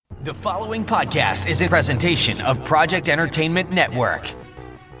The following podcast is a presentation of Project Entertainment Network.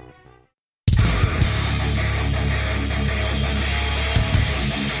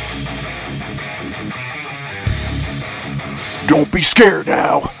 Don't be scared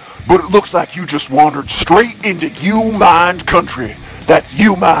now, but it looks like you just wandered straight into U-Mind country. That's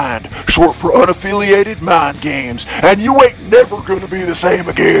U-Mind, short for unaffiliated mind games, and you ain't never gonna be the same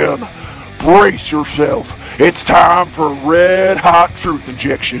again. Brace yourself. It's time for a red-hot truth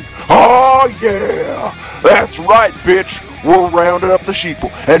injection. Oh, yeah. That's right, bitch. We're rounding up the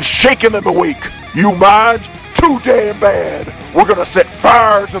sheeple and shaking them awake. You mind? Too damn bad. We're gonna set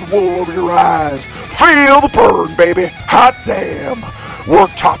fire to the wool over your eyes. Feel the burn, baby. Hot damn. We're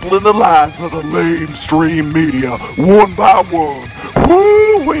toppling the lies of the lamestream media one by one.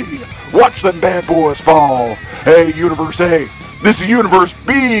 Woo-wee. Watch them bad boys fall. Hey, Universe A. This is Universe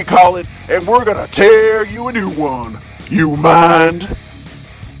B calling, and we're gonna tear you a new one. You mind?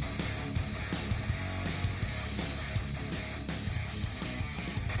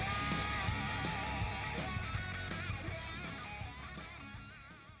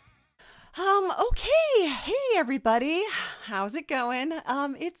 Okay. Hey, everybody. How's it going?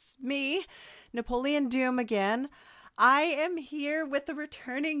 It's me, Napoleon Doom again. I am here with a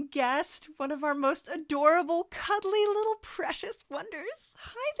returning guest, one of our most adorable, cuddly little precious wonders.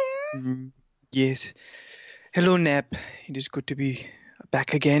 Hi there. Yes. Hello, Nap. It is good to be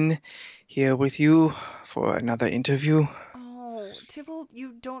back again here with you for another interview. Oh, Thibault,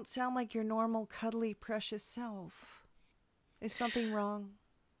 you don't sound like your normal, cuddly, precious self. Is something wrong?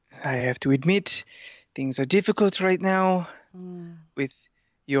 I have to admit, things are difficult right now with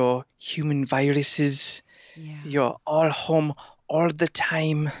your human viruses. Yeah. You're all home all the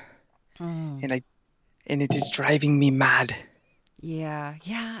time, and it is driving me mad. Yeah,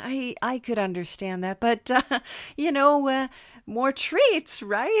 I could understand that, but more treats,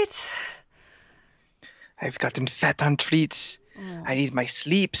 right? I've gotten fat on treats. I need my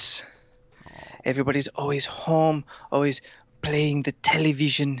sleeps. Everybody's always home, always playing the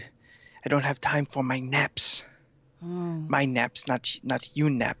television. I don't have time for my naps. My naps, not you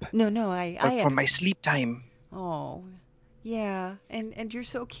nap. No, I for my sleep time. Oh, yeah, and you're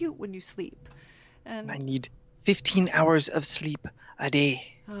so cute when you sleep. And I need 15 hours of sleep a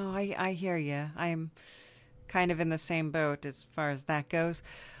day. Oh, I hear you. I'm kind of in the same boat as far as that goes.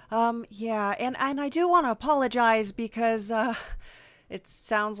 Yeah, and I do want to apologize because it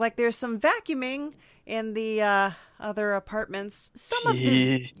sounds like there's some vacuuming in the other apartments. Some of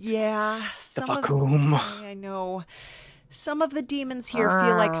the vacuum. I know. Some of the demons here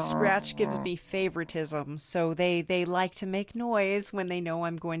feel like Scratch gives me favoritism, so they like to make noise when they know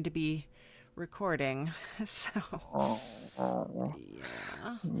I'm going to be recording. So,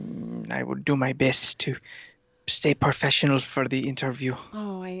 yeah. I will do my best to stay professional for the interview.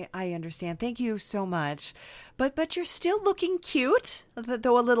 Oh, I understand. Thank you so much. But you're still looking cute,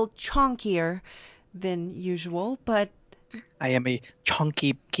 though a little chonkier than usual, but I am a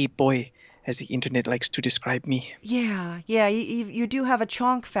chonky boy, as the internet likes to describe me. Yeah, you do have a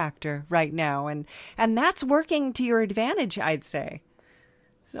chonk factor right now, and that's working to your advantage, I'd say.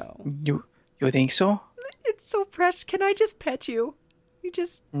 So You think so? It's so precious. Can I just pet you? You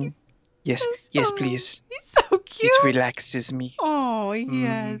just Yes, please. He's so cute. It relaxes me. Oh,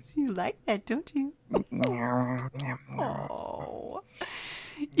 yes. You like that, don't you? Oh, Oh,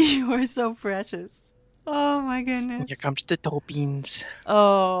 you are so precious. Oh, my goodness. here comes the toe beans.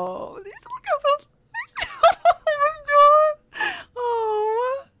 Oh, look at them. Oh, my God.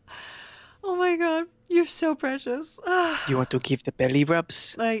 Oh, my God. You're so precious. You want to give the belly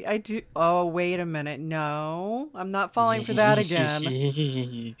rubs? I do. Oh, wait a minute. No, I'm not falling for that again.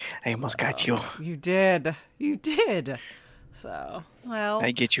 I almost got you. You did. So, well.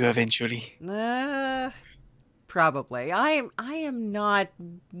 I get you eventually. Probably. I am not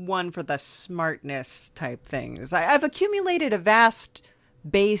one for the smartness type things. I've accumulated a vast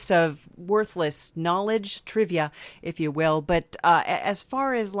base of worthless knowledge, trivia, if you will. But as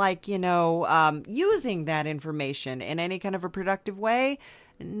far as using that information in any kind of a productive way,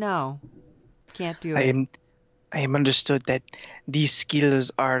 no, can't do it. I am understood that these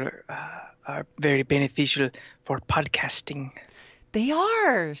skills are very beneficial for podcasting. They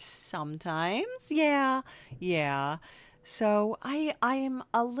are sometimes. Yeah. So I am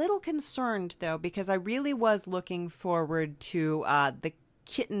a little concerned, though, because I really was looking forward to the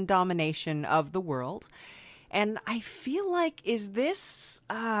kitten domination of the world. And I feel like, is this,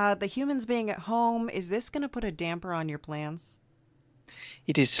 the humans being at home, is this going to put a damper on your plans?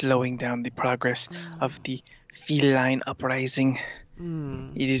 It is slowing down the progress of the feline uprising.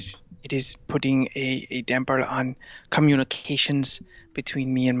 It is putting a damper on communications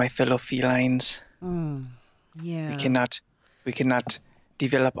between me and my fellow felines. Yeah. We cannot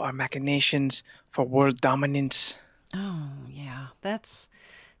develop our machinations for world dominance. Oh, yeah.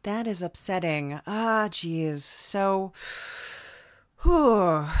 That is upsetting. Ah, geez. So,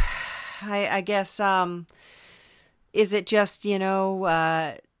 whew, I guess, is it just,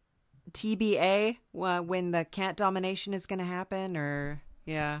 TBA when the cat domination is going to happen? Or,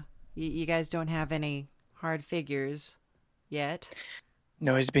 yeah, you guys don't have any hard figures yet?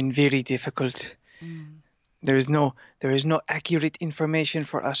 No, it's been very difficult. There is no accurate information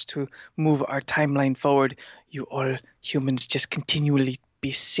for us to move our timeline forward. You all humans just continually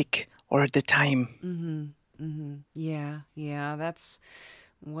be sick all the time. Yeah, that's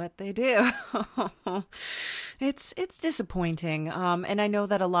what they do. It's disappointing. And I know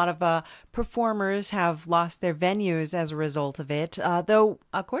that a lot of performers have lost their venues as a result of it. Though,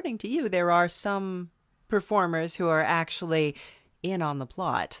 according to you, there are some performers who are actually in on the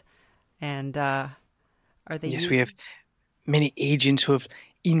plot. And are they? Yes, we have many agents who have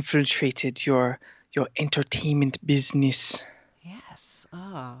infiltrated your entertainment business. Yes.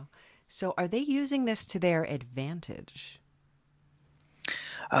 Oh. So are they using this to their advantage?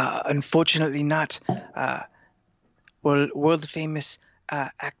 Unfortunately not. World famous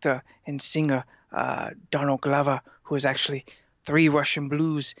actor and singer Donald Glover, who is actually 3 Russian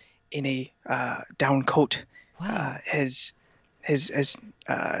blues in a down coat, has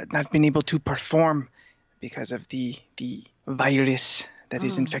not been able to perform because of the virus that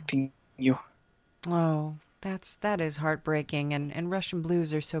is infecting you. Oh, that is heartbreaking. And Russian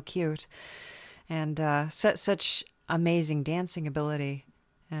blues are so cute, and such amazing dancing ability.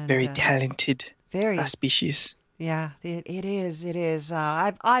 And, very talented species. Yeah, it is. It is.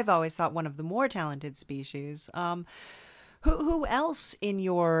 I've always thought one of the more talented species. Who else in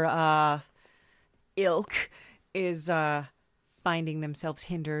your ilk is finding themselves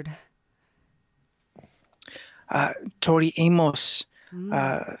hindered? Tori Amos,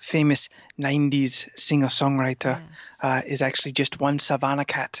 famous 90s singer-songwriter, is actually just one savanna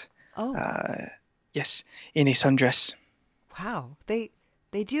cat. Oh. Yes, in a sundress. Wow. They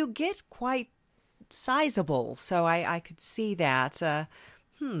do get quite sizable, so I could see that.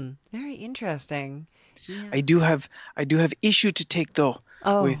 Very interesting. Yeah. I do have issue to take though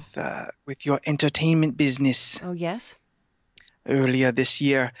with your entertainment business. Oh, yes. Earlier this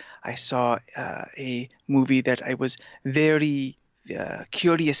year, I saw a movie that I was very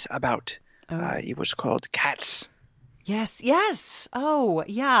curious about. It was called Cats. Yes. Oh,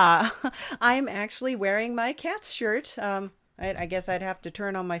 yeah. I'm actually wearing my Cats shirt. I guess I'd have to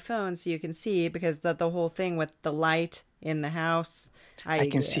turn on my phone so you can see, because the whole thing with the light in the house. I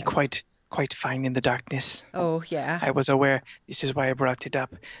can see quite fine in the darkness. Oh, yeah. I was aware. This is why I brought it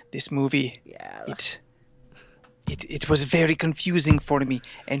up. This movie. Yeah. It was very confusing for me,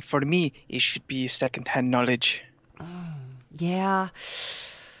 and for me, it should be secondhand knowledge. Yeah.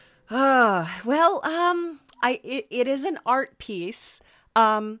 It is an art piece.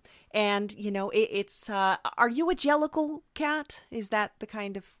 And it's. Are you a jellicle cat? Is that the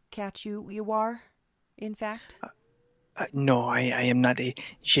kind of cat you are? In fact. No, I am not a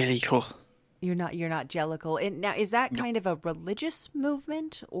jellicle. You're not jellicle. And now, is that kind of a religious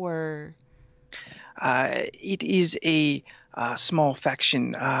movement, or? It is a small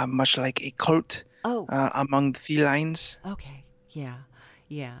faction, much like a cult among the felines. Okay,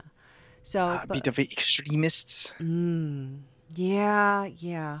 yeah. So a bit of extremists.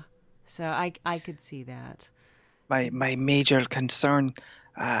 Yeah. So I could see that. My major concern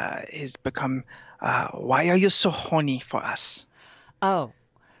has become, why are you so horny for us? Oh,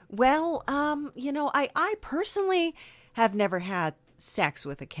 well, I personally have never had sex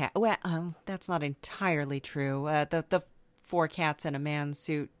with a cat. Well, that's not entirely true. The 4 cats in a man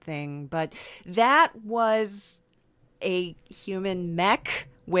suit thing, but that was a human mech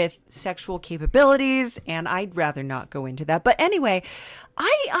with sexual capabilities, and I'd rather not go into that. But anyway,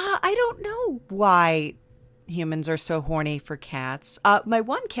 I don't know why humans are so horny for cats. My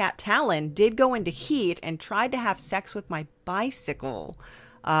one cat, Talon, did go into heat and tried to have sex with my bicycle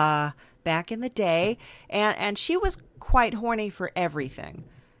back in the day, and she was quite horny for everything,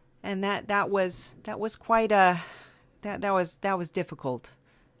 and that was quite that was difficult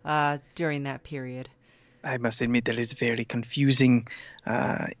during that period. I must admit that it's very confusing,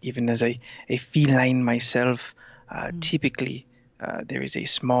 even as a feline myself. Typically, there is a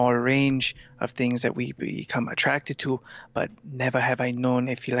small range of things that we become attracted to, but never have I known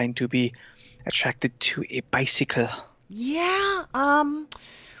a feline to be attracted to a bicycle. Yeah. Well,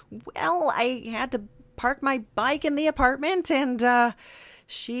 I had to park my bike in the apartment, and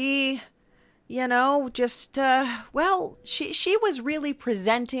she, just, she was really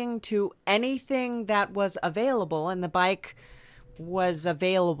presenting to anything that was available, and the bike was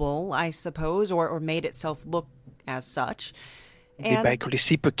available, I suppose, or made itself look as such. The bike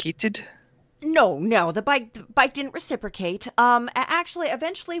reciprocated? No, the bike didn't reciprocate. Actually,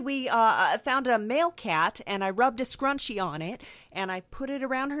 eventually we found a male cat, and I rubbed a scrunchie on it, and I put it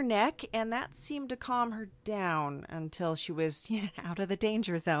around her neck, and that seemed to calm her down until she was out of the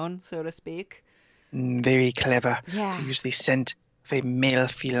danger zone, so to speak. Very clever. Yeah. To use the scent of a male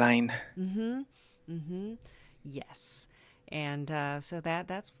feline. Yes. And so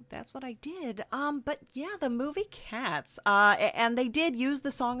that's what I did. But yeah, the movie Cats. And they did use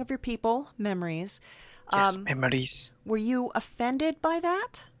the Song of Your People, Memories. Yes, Memories. Were you offended by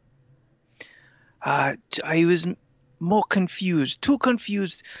that? I was more confused, too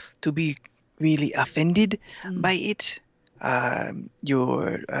confused to be really offended by it.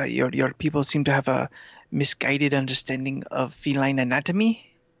 Your people seem to have a misguided understanding of feline anatomy.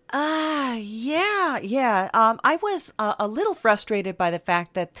 Yeah. I was a little frustrated by the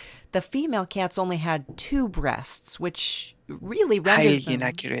fact that the female cats only had 2 breasts, which really renders highly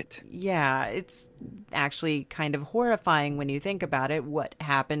inaccurate. Yeah, it's actually kind of horrifying when you think about it, what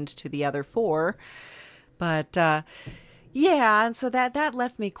happened to the other 4. But, yeah, and so that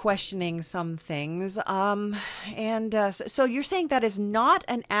left me questioning some things. So you're saying that is not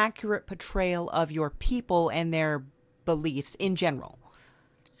an accurate portrayal of your people and their beliefs in general?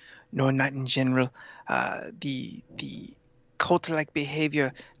 No, not in general. The cult-like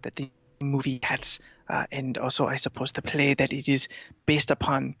behavior that the movie Cats and also, I suppose, the play that it is based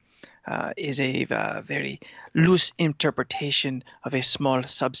upon is a very loose interpretation of a small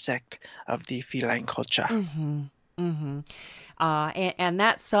subsect of the feline culture. And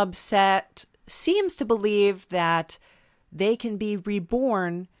that subset seems to believe that they can be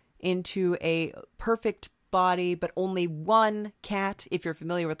reborn into a perfect body, but only one cat, if you're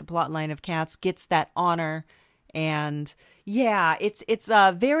familiar with the plot line of Cats, gets that honor. And yeah, it's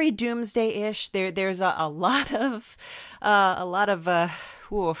very doomsday-ish. There's a lot of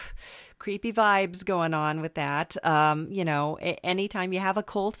creepy vibes going on with that. Anytime you have a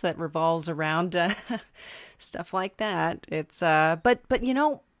cult that revolves around stuff like that, it's but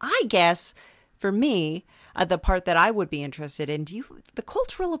I guess for me, the part that I would be interested in, the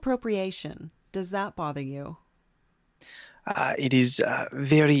cultural appropriation. Does that bother you? It is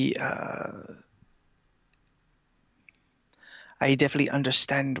very... I definitely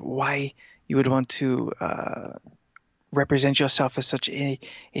understand why you would want to represent yourself as such a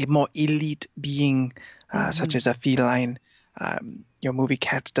more elite being, such as a feline. Your movie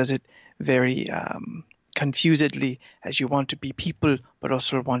Cats does it very confusedly, as you want to be people, but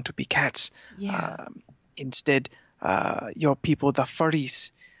also want to be cats. Yeah. Instead, your people, the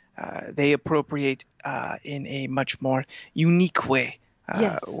furries, they appropriate in a much more unique way,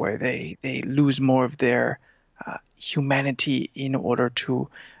 Yes. where they lose more of their humanity in order to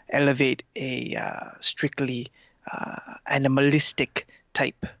elevate a strictly animalistic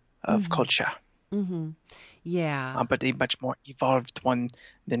type of culture. Yeah. But a much more evolved one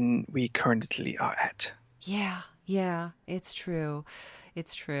than we currently are at. Yeah, it's true.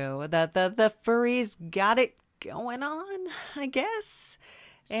 The furries got it going on, I guess.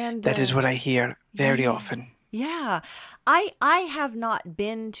 And that is what I hear very often. Yeah, I have not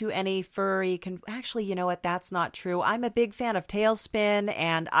been to any furry. Actually, you know what? That's not true. I'm a big fan of Tailspin,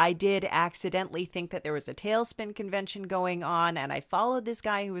 and I did accidentally think that there was a Tailspin convention going on, and I followed this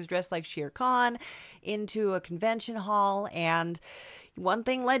guy who was dressed like Shere Khan into a convention hall, and one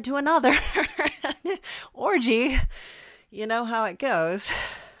thing led to another. Orgy. You know how it goes.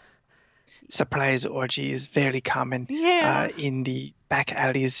 Surprise orgy is very common in the back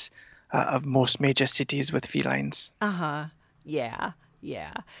alleys of most major cities with felines. Yeah.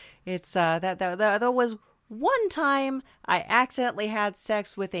 It's that there was one time I accidentally had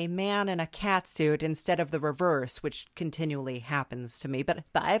sex with a man in a cat suit instead of the reverse, which continually happens to me. But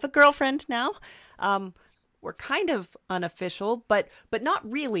I have a girlfriend now. We're kind of unofficial, but not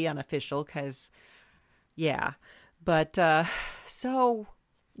really unofficial, because so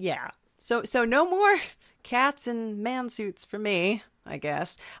no more cats in man suits for me, I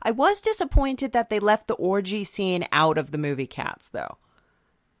guess. I was disappointed that they left the orgy scene out of the movie Cats, though.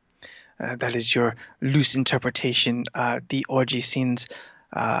 That is your loose interpretation. The orgy scenes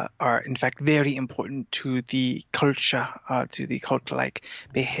are, in fact, very important to the culture, to the cult-like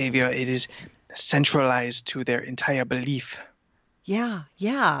behavior. It is centralized to their entire belief. Yeah,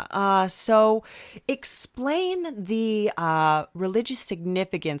 yeah. So explain the religious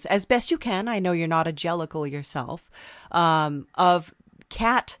significance as best you can. I know you're not a Jellicle yourself, of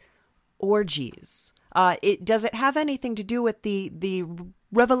cat orgies. Does it have anything to do with the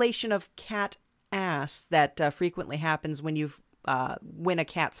revelation of cat ass that frequently happens when you win a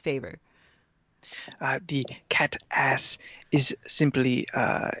cat's favor? The cat ass is simply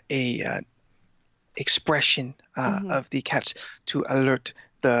a expression of the cats to alert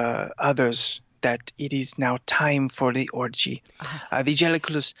the others that it is now time for the orgy. The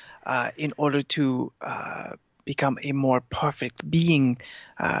Jelliculus, in order to become a more perfect being,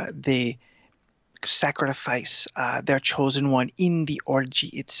 they sacrifice their chosen one in the orgy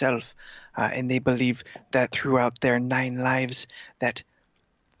itself. And they believe that throughout their 9 lives, that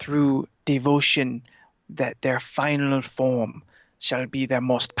through devotion, that their final form shall be their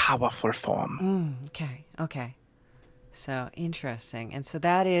most powerful form. Okay. So interesting. And so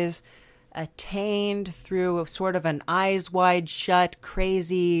that is attained through sort of an eyes wide shut,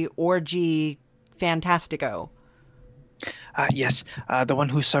 crazy orgy fantastico. Yes, the one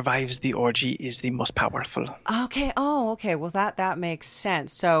who survives the orgy is the most powerful. Okay. Oh, okay. Well, that makes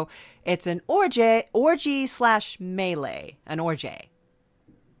sense. So it's an orgy slash melee, an orgy.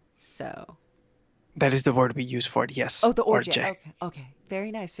 So That is the word we use for it, yes. oh, the orgy. Orgy. Okay.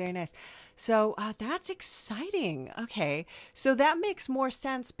 Very nice. Very nice. So that's exciting. Okay. So that makes more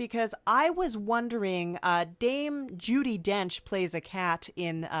sense because I was wondering, Dame Judi Dench plays a cat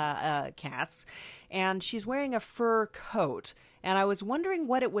in Cats, and she's wearing a fur coat. And I was wondering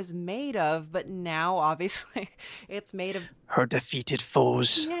what it was made of, but now obviously it's made of. Her defeated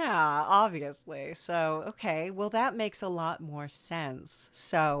foes. Yeah, obviously. So, okay. Well, that makes a lot more sense.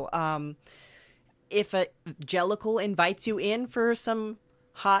 So, if a Jellicle invites you in for some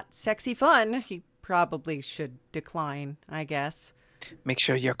hot, sexy fun, you probably should decline, I guess. Make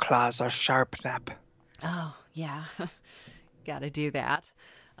sure your claws are sharp, Nap. Oh, yeah. Gotta do that.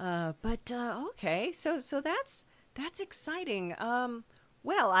 Okay. So that's exciting.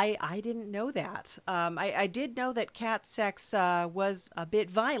 Well, I didn't know that. I did know that cat sex was a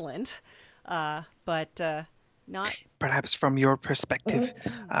bit violent, but not. Perhaps from your perspective,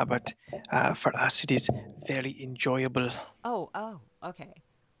 but for us it is very enjoyable. Oh, okay.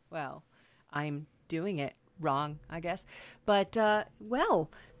 Well, I'm doing it wrong, I guess. But well,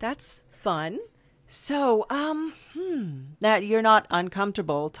 that's fun. So, that you're not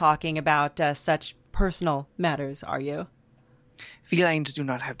uncomfortable talking about such personal matters, are you? Felines do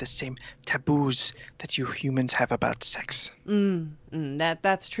not have the same taboos that you humans have about sex.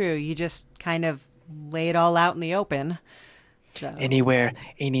 That's true. You just kind of lay it all out in the open. So, Anywhere,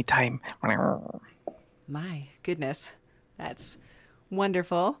 anytime. my goodness, that's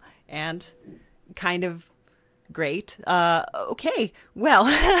wonderful and kind of great. Okay, well,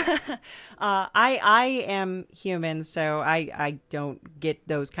 I am human, so I don't get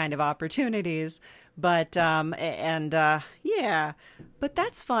those kind of opportunities. But yeah, but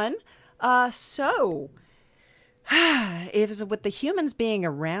that's fun. So if with the humans being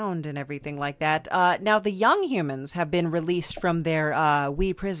around and everything like that, now the young humans have been released from their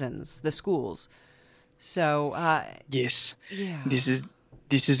wee prisons, the schools. So Yes, yeah. this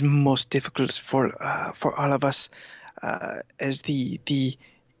is most difficult for all of us, as the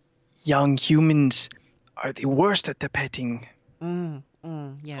young humans are the worst at the petting.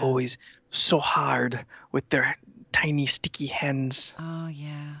 Yeah. Always so hard with their tiny sticky hands. Oh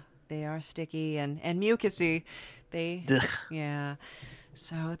yeah, they are sticky and mucusy. They Ugh. yeah.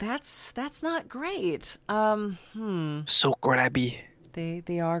 So that's not great. So grabby.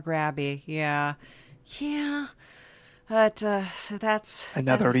 They are grabby. Yeah. Yeah. But so that's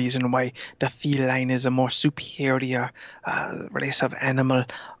Another reason why the feline is a more superior race of animal.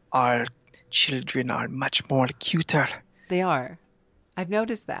 Our children are much more cuter. they are. I've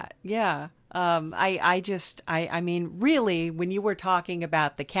noticed that. Yeah. I mean, really, when you were talking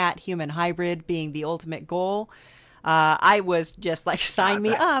about the cat human hybrid being the ultimate goal, I was just like, sign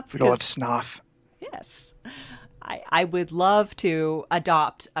me up. Lord 'Cause Snoff. yes. I would love to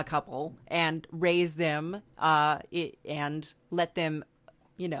adopt a couple and raise them and let them,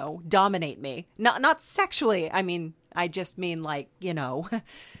 dominate me. Not sexually. I mean, I just mean like,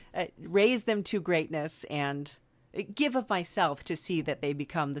 raise them to greatness and give of myself to see that they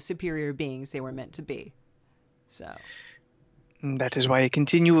become the superior beings they were meant to be. So, That is why I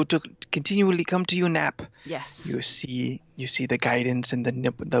continually come to you, Nap. yes. You see the guidance and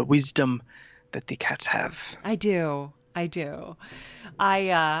the wisdom that the cats have. I do. I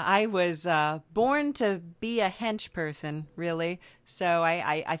was born to be a hench person, really. So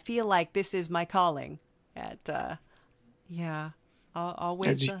I feel like this is my calling. Yeah. Always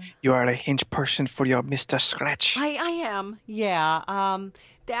As the... you are a hint person for your Mr. Scratch. I am. Yeah.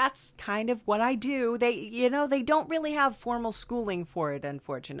 That's kind of what I do. They don't really have formal schooling for it,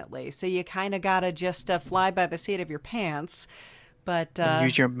 unfortunately. So you kind of gotta just fly by the seat of your pants. But And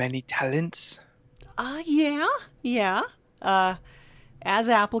use your many talents. yeah, yeah. As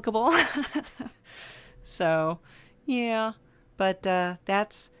applicable. So, yeah. But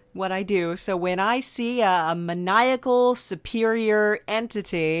that's what I do. So when I see a maniacal superior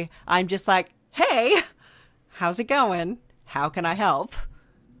entity, I'm just like, hey, how's it going? How can I help?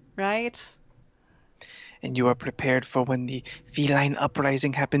 Right? And you are prepared for when the feline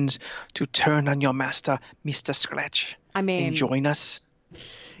uprising happens to turn on your master, Mr. Scratch. I mean, and join us.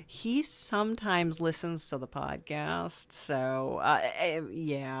 He sometimes listens to the podcast, so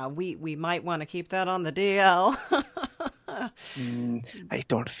yeah, we might want to keep that on the DL. I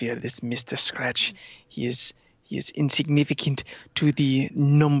don't fear this Mr. Scratch. He is insignificant to the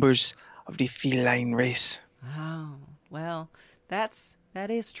numbers of the feline race. Oh, well, that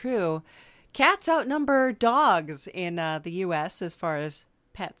is true. Cats outnumber dogs in the U.S. as far as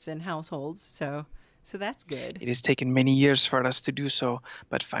pets in households, so that's good. It has taken many years for us to do so,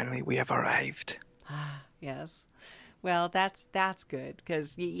 but finally we have arrived. Yes. Well, that's good,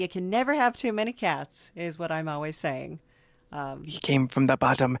 because you can never have too many cats, is what I'm always saying. We came from the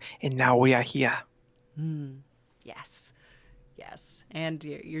bottom, and now we are here. Yes. Yes. And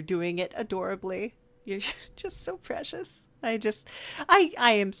you're doing it adorably. You're just so precious. I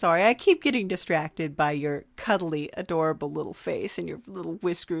am sorry. I keep getting distracted by your cuddly, adorable little face and your little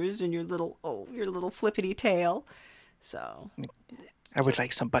whiskers and your little flippity tail. So I would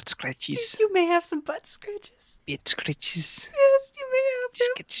like some butt scratches. You may have some butt scratches. Butt scratches. Yes, you may have them.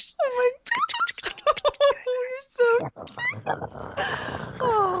 Scratches. Oh my God. You're so...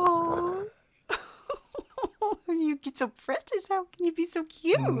 Oh. You get so precious. How can you be so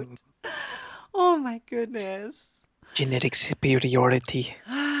cute? Oh my goodness. Genetic superiority.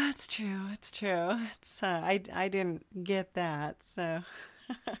 It's true. It's true. It's I didn't get that. So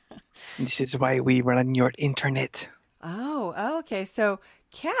This is why we run your internet. Oh, okay. So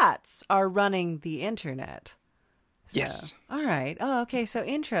cats are running the internet. So, Yes. All right. Oh, okay. So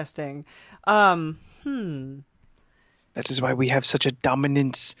interesting. That is why we have such a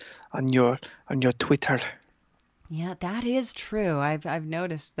dominance on your Twitter. Yeah, that is true. I've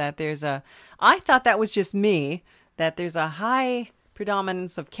noticed that I thought that was just me, that there's a high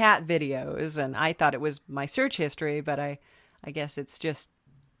predominance of cat videos, and I thought it was my search history, but I guess it's just,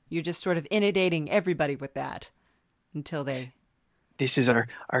 you're just sort of inundating everybody with that until they... This is our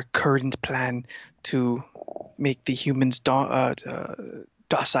current plan to make the humans docile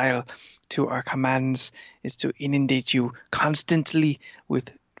to our commands, is to inundate you constantly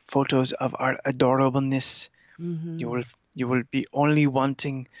with photos of our adorableness. Mm-hmm. You will be only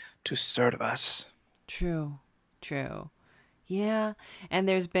wanting to serve us. True. Yeah, and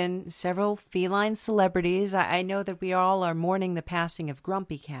there's been several feline celebrities. I know that we all are mourning the passing of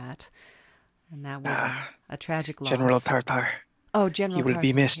Grumpy Cat, and that was a tragic loss. General Tartar. Oh, General Tartar. He will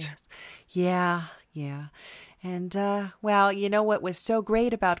be missed. Yes. Yeah. And, well, you know what was so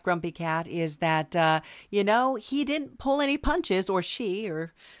great about Grumpy Cat is that, he didn't pull any punches, or she,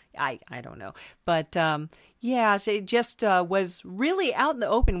 or I don't know. But, yeah, she just was really out in the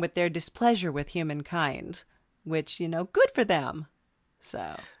open with their displeasure with humankind, which, good for them.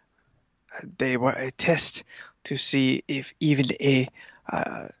 So they were a test to see if even a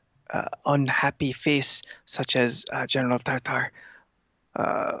unhappy face such as General Tartar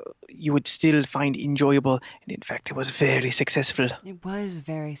you would still find enjoyable, and in fact it was very successful. It was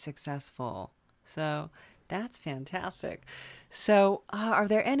very successful, so that's fantastic. So are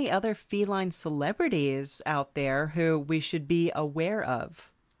there any other feline celebrities out there who we should be aware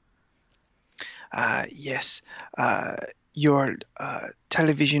of? Yes, your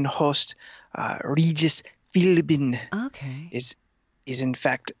television host Regis Philbin is in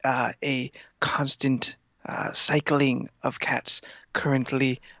fact a constant cycling of cats.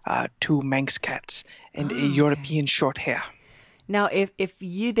 Currently 2 Manx cats and a European short hair. Now, if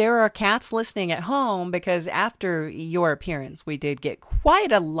there are cats listening at home, because after your appearance, we did get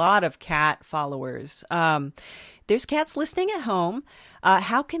quite a lot of cat followers. There's cats listening at home.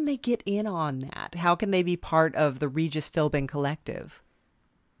 How can they get in on that? How can they be part of the Regis Philbin Collective?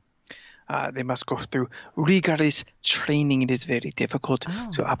 They must go through rigorous training. It is very difficult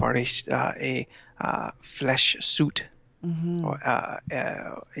to operate a flesh suit. Mm-hmm. Or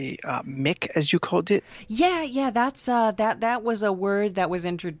a mech, as you called it. Yeah, that's that was a word that was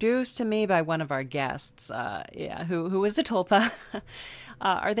introduced to me by one of our guests. Who was a tulpa.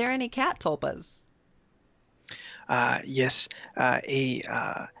 Are there any cat tulpas? Yes, a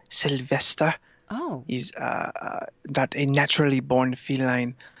Sylvester Oh, is not a naturally born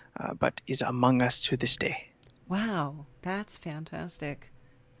feline, but is among us to this day. wow. That's fantastic.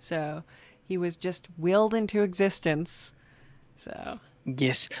 So he was just willed into existence. So,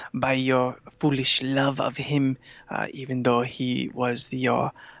 Yes, by your foolish love of him, even though he was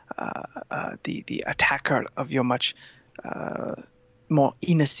the attacker of your much more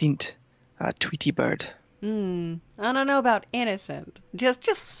innocent Tweety Bird. I don't know about innocent. Just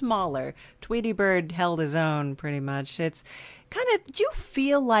smaller. Tweety Bird held his own pretty much. It's kind of, do you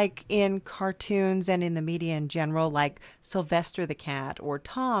feel like in cartoons and in the media in general, like Sylvester the cat or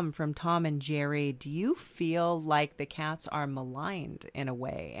Tom from Tom and Jerry, do you feel like the cats are maligned in a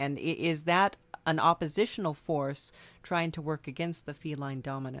way? And is that an oppositional force trying to work against the feline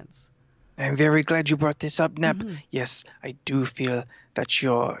dominance? I'm very glad you brought this up, Neb. Yes, I do feel that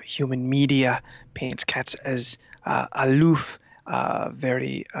your human media paints cats as aloof,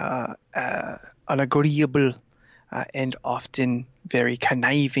 very unagreeable, and often very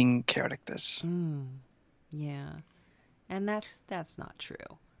conniving characters. Yeah. And that's not true.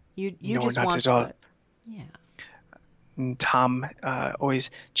 You No, just not want at all. yeah. And Tom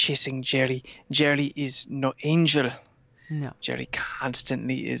always chasing Jerry. Jerry is no angel. No. Jerry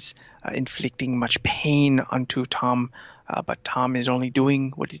constantly is inflicting much pain onto Tom, but Tom is only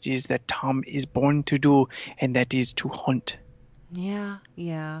doing what it is that Tom is born to do, and that is to hunt. Yeah,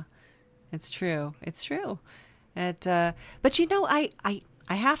 yeah. It's true. It's true. But you know, I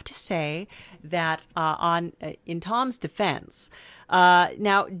have to say that in Tom's defense,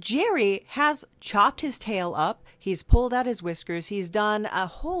 now Jerry has chopped his tail up. He's pulled out his whiskers. He's done a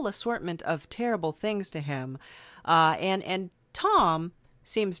whole assortment of terrible things to him, and Tom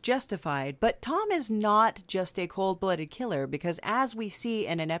seems justified. But Tom is not just a cold-blooded killer, because as we see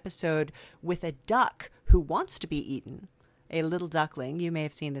in an episode with a duck who wants to be eaten, a little duckling. You may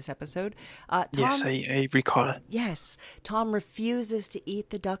have seen this episode. Tom, Yes, I recall. yes, Tom refuses to eat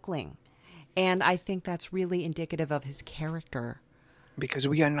the duckling. And I think that's really indicative of his character. Because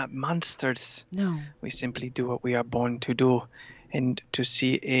we are not monsters. No. We simply do what we are born to do. And to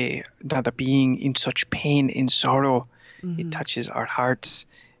see another being in such pain and sorrow, it touches our hearts.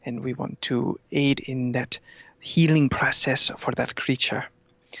 And we want to aid in that healing process for that creature.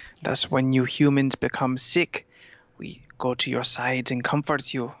 Thus, when you humans become sick, we go to your sides and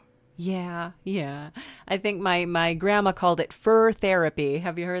comfort you. Yeah, yeah. I think my grandma called it fur therapy.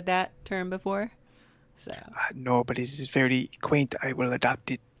 Have you heard that term before? So. No, but it is very quaint. I will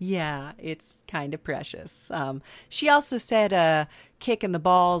adopt it. Yeah, it's kind of precious. She also said a kick in the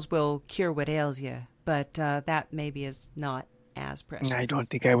balls will cure what ails you, but that maybe is not as precious. I don't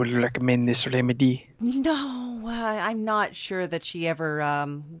think I would recommend this remedy. No, I'm not sure that she ever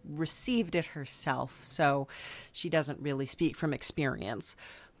received it herself, so she doesn't really speak from experience.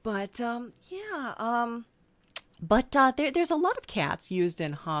 But there's a lot of cats used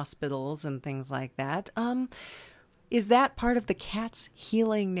in hospitals and things like that. Is that part of the cat's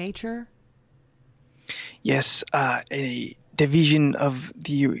healing nature? Yes, a division of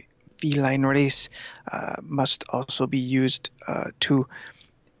the feline race must also be used to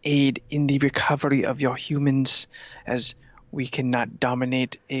aid in the recovery of your humans, as we cannot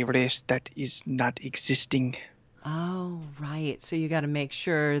dominate a race that is not existing. Oh, right. So you got to make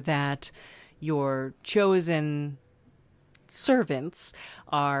sure that your chosen servants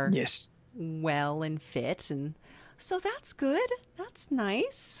are Yes. well and fit, and so that's good. That's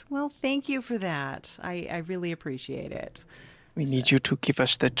nice. Well, thank you for that. I really appreciate it. We need you to give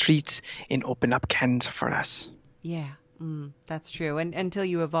us the treats and open up cans for us. Yeah, that's true. And until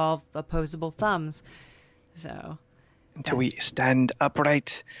you evolve opposable thumbs. So. Until we stand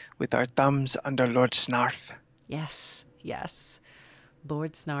upright with our thumbs under Lord Snarf. Yes, yes.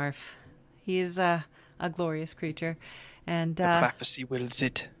 Lord Snarf. He is a glorious creature. And The prophecy wills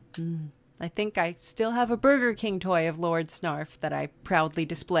it. I think I still have a Burger King toy of Lord Snarf that I proudly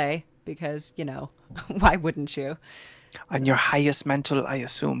display because, why wouldn't you? On your highest mantle, I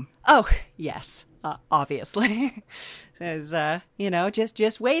assume. Oh, yes, obviously. Says,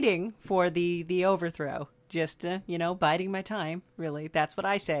 just waiting for the overthrow. Just, biding my time, really. That's what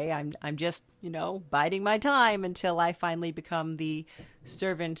I say. I'm just, biding my time until I finally become the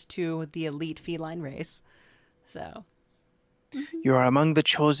servant to the elite feline race. So. You are among the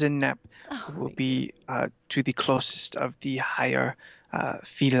chosen, Nep, who will be to the closest of the higher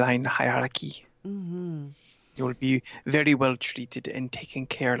feline hierarchy. Mm-hmm. You will be very well treated and taken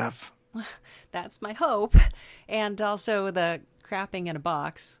care of. That's my hope. And also the crapping in a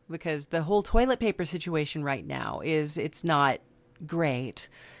box, because the whole toilet paper situation right now it's not great.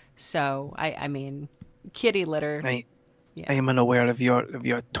 So, I mean, kitty litter. I Yeah. I am unaware of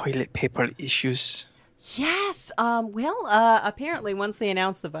your toilet paper issues. Yes. Well, apparently, once they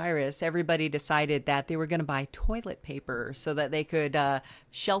announced the virus, everybody decided that they were going to buy toilet paper so that they could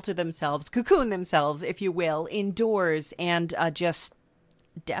shelter themselves, cocoon themselves, if you will, indoors and just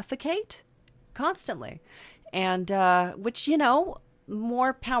defecate constantly. And which,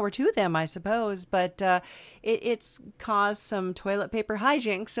 more power to them, I suppose. But it's caused some toilet paper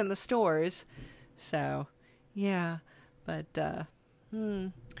hijinks in the stores. So, yeah. But,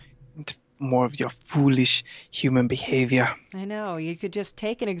 More of your foolish human behavior. I know. You could just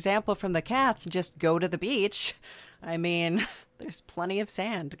take an example from the cats and just go to the beach. I mean, there's plenty of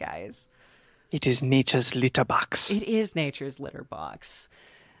sand, guys. It is nature's litter box. It is nature's litter box.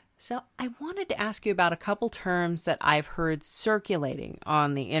 So I wanted to ask you about a couple terms that I've heard circulating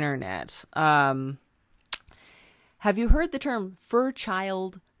on the internet. Have you heard the term fur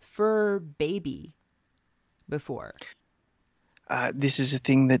child, fur baby before? This is a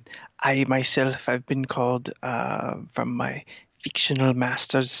thing that I myself have been called from my fictional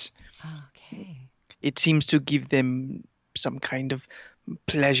masters. Okay. It seems to give them some kind of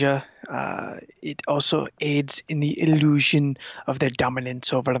pleasure. It also aids in the illusion of their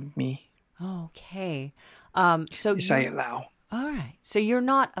dominance over me. Okay. So This I allow. all right. So you're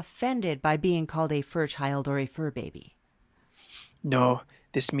not offended by being called a fur child or a fur baby? No,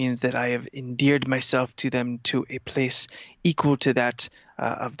 this means that I have endeared myself to them to a place equal to that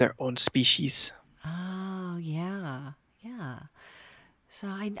of their own species. Oh, yeah. Yeah. So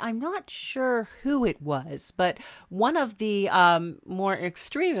I'm not sure who it was, but one of the more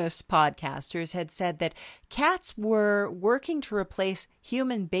extremist podcasters had said that cats were working to replace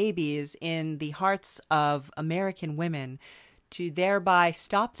human babies in the hearts of American women to thereby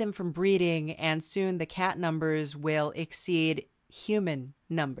stop them from breeding, and soon the cat numbers will exceed human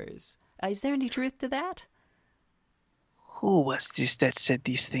numbers. Is there any truth to that? Who was this that said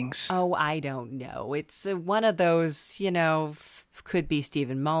these things? Oh, I don't know. It's one of those, could be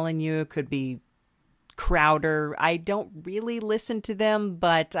Stephen Molyneux, could be Crowder. I don't really listen to them,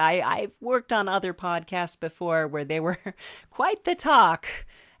 but I've worked on other podcasts before where they were quite the talk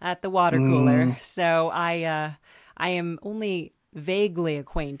at the water cooler. So I am only vaguely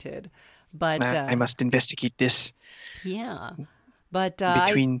acquainted. But I must investigate this. yeah. But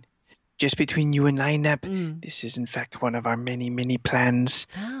Just between you and I, Neb, this is in fact one of our many, many plans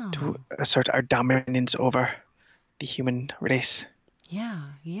to assert our dominance over the human race. Yeah.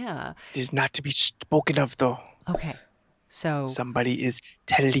 It is not to be spoken of, though. Okay. So Somebody is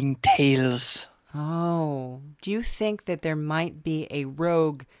telling tales. oh, do you think that there might be a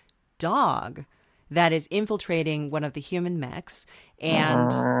rogue dog that is infiltrating one of the human mechs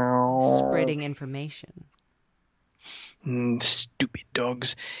and spreading information? Stupid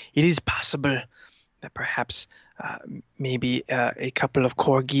dogs. It is possible that perhaps maybe a couple of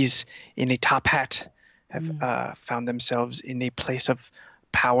corgis in a top hat have found themselves in a place of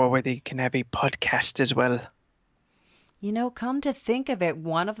power where they can have a podcast as well. Come to think of it,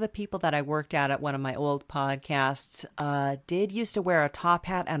 one of the people that I worked at one of my old podcasts did used to wear a top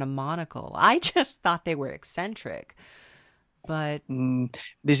hat and a monocle. I just thought they were eccentric. But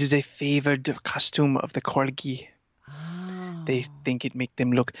This is a favored costume of the corgi. oh, They think it make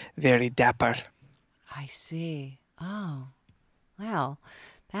them look very dapper. I see. Oh, well,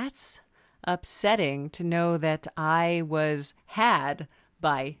 that's upsetting to know that I was had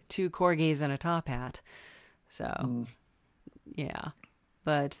by two corgis and a top hat. So, yeah,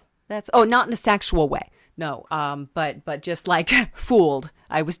 but that's not in a sexual way. No, but just like fooled.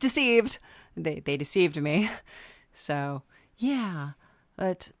 I was deceived. They deceived me. So, yeah,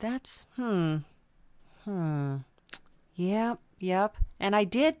 but that's Yep. And I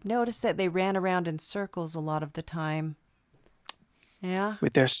did notice that they ran around in circles a lot of the time. Yeah.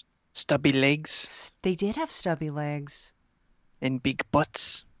 With their stubby legs They did have stubby legs. and big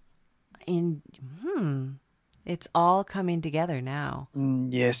butts. It's all coming together now.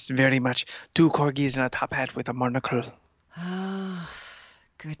 Yes, very much. Two corgis and a top hat with a monocle. Oh,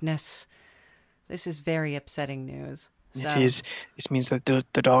 goodness. This is very upsetting news. It is. This means that the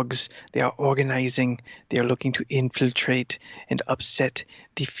dogs, they are organizing. They are looking to infiltrate and upset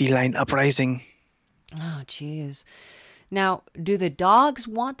the feline uprising. Oh, jeez. Now, do the dogs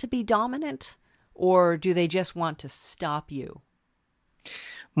want to be dominant, or do they just want to stop you?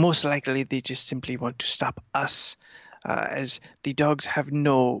 Most likely, they just simply want to stop us, as the dogs have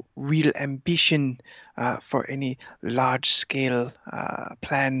no real ambition for any large-scale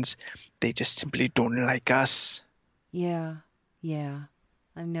plans. They just simply don't like us. Yeah.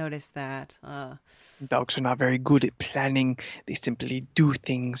 I've noticed that. Dogs are not very good at planning. They simply do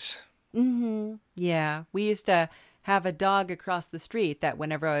things. Mm-hmm. Yeah. We used to have a dog across the street that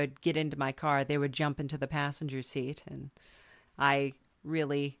whenever I would get into my car, they would jump into the passenger seat. And I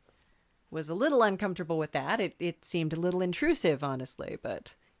really was a little uncomfortable with that. It seemed a little intrusive, honestly,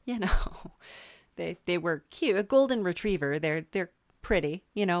 but you know, they were cute. A golden retriever. They're pretty,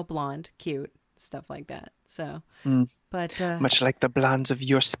 you know, blonde, cute, stuff like that. So, but Much like the blondes of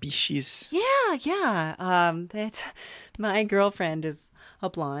your species. yeah. That's my girlfriend is a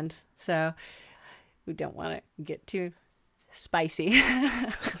blonde, so we don't want to get too spicy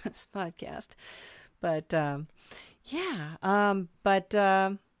on this podcast. But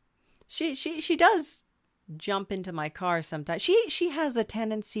she does jump into my car sometimes. She has a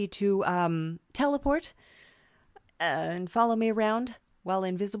tendency to teleport and follow me around while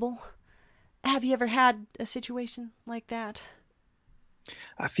invisible. Have you ever had a situation like that?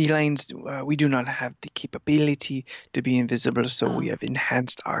 Felines, we do not have the capability to be invisible, so we have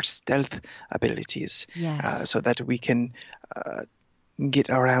enhanced our stealth abilities. Yes. So that we can get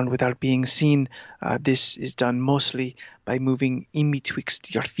around without being seen. This is done mostly by moving in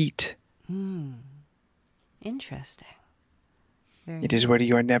betwixt your feet. Interesting. It is where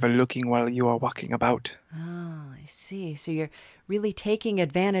you are never looking while you are walking about. Oh, I see. So you're really taking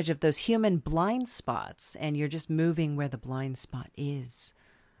advantage of those human blind spots, and you're just moving where the blind spot is.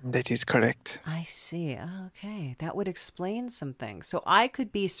 That is correct. I see. Okay. That would explain some things. So I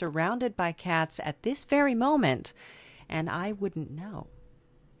could be surrounded by cats at this very moment, and I wouldn't know.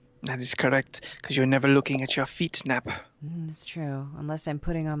 That is correct, because you're never looking at your feet, Snap. It's true, unless I'm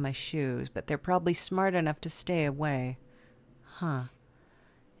putting on my shoes, but they're probably smart enough to stay away. Huh.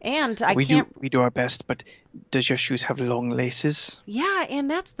 And we do our best, but does your shoes have long laces? Yeah,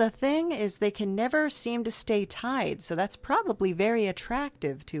 and that's the thing, is they can never seem to stay tied, so that's probably very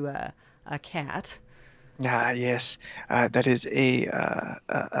attractive to a cat. Ah, yes. That is a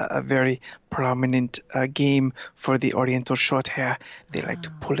very prominent game for the Oriental Shorthair. They like to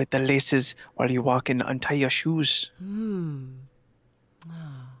pull at the laces while you walk and untie your shoes.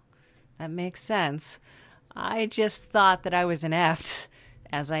 That makes sense. I just thought that I was inept,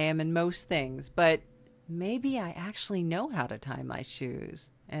 as I am in most things, but maybe I actually know how to tie my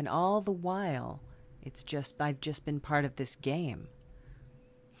shoes, and all the while, I've just been part of this game.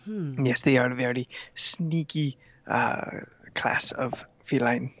 Yes, they are a very sneaky class of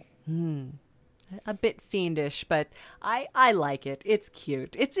feline. A bit fiendish, but I like it. It's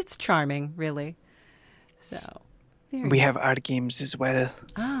cute. It's charming, really. So We have our games as well.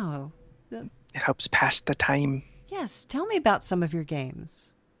 Oh. It helps pass the time. Yes, tell me about some of your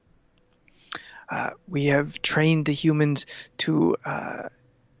games. We have trained the humans to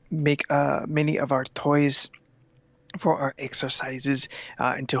make many of our toys for our exercises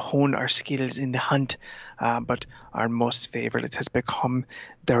and to hone our skills in the hunt. But our most favorite has become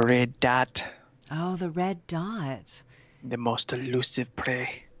the red dot. Oh, the red dot. The most elusive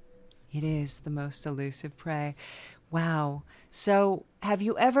prey. It is the most elusive prey. Wow. So, have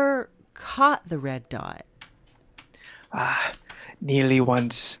you ever caught the red dot? Nearly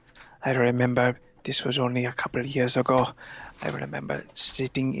once. I remember this was only a couple of years ago. I remember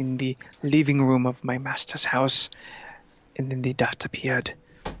sitting in the living room of my master's house, and then the dot appeared,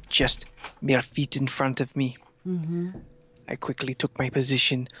 just mere feet in front of me. I quickly took my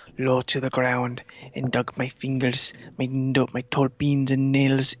position low to the ground and dug my fingers, my toe beans and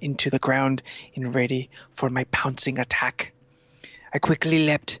nails into the ground and ready for my pouncing attack. I quickly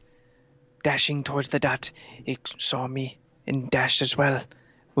leapt, dashing towards the dot. It saw me and dashed as well,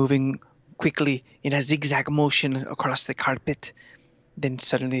 moving quickly in a zigzag motion across the carpet. Then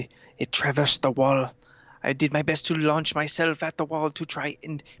suddenly it traversed the wall. I did my best to launch myself at the wall to try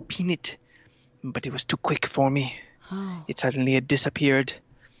and pin it, but it was too quick for me. It suddenly had disappeared,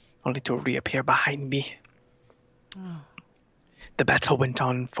 only to reappear behind me. The battle went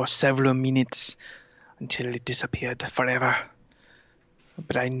on for several minutes until it disappeared forever.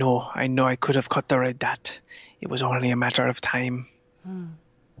 But I know I could have caught the red dot. It was only a matter of time.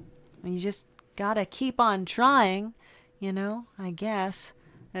 You just gotta keep on trying, I guess.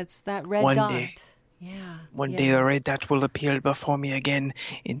 It's that red One dot. day. Yeah. One day the red dot will appear before me again,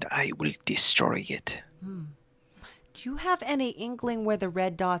 and I will destroy it. Do you have any inkling where the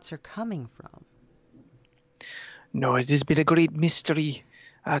red dots are coming from? No, it has been a great mystery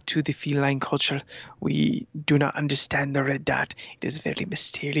to the feline culture. We do not understand the red dot. It is very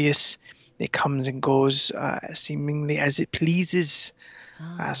mysterious. It comes and goes seemingly as it pleases.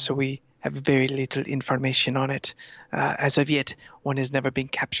 So we have very little information on it. As of yet, one has never been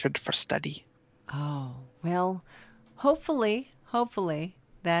captured for study. Oh, well, hopefully,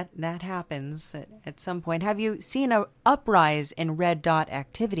 that happens at some point. Have you seen a uprise in red dot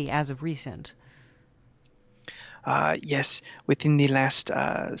activity as of recent? Yes, within the last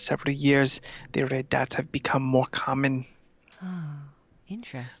several years, the red dots have become more common.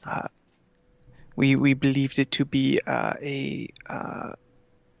 Interesting. We believed it to be a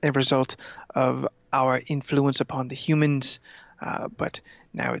result of our influence upon the humans, but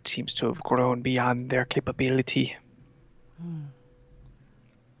now it seems to have grown beyond their capability.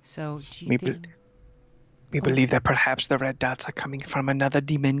 So do you We, think... we believe that perhaps the red dots are coming from another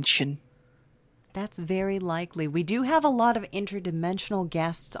dimension. That's very likely. We do have a lot of interdimensional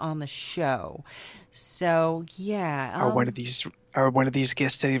guests on the show. So, yeah. Are one of these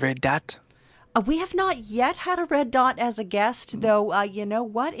guests a red dot? We have not yet had a red dot as a guest, though. You know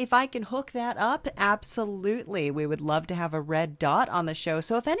what? If I can hook that up, absolutely. We would love to have a red dot on the show.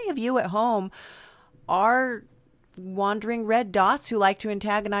 So if any of you at home are wandering red dots who like to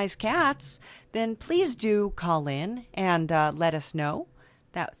antagonize cats, then please do call in and let us know.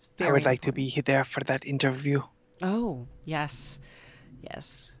 That's very I would like important. to be there for that interview. Oh, yes.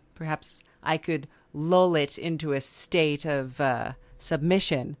 Yes. Perhaps I could lull it into a state of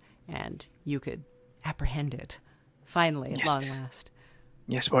submission, and you could apprehend it. Finally, at Yes. long last.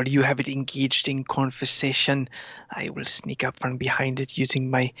 Yes, while you have it engaged in conversation, I will sneak up from behind it using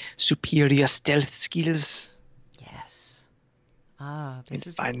my superior stealth skills. Yes. Ah, And this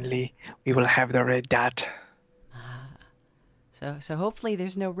is... finally, we will have the red dot. So hopefully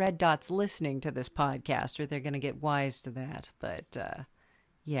there's no red dots listening to this podcast, or they're going to get wise to that. But,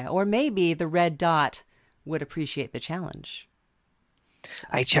 yeah. Or maybe the red dot would appreciate the challenge.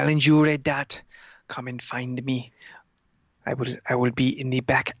 I challenge you, red dot. Come and find me. I will be in the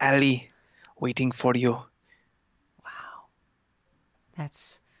back alley waiting for you. Wow.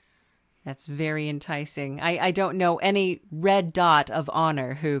 That's very enticing. I don't know any red dot of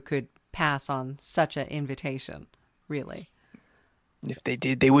honor who could pass on such an invitation, really. If they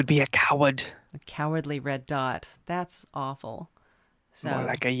did, they would be a coward. A cowardly red dot. That's awful. So, More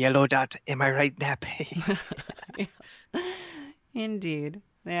like a yellow dot. Am I right, Nap? yes. Indeed.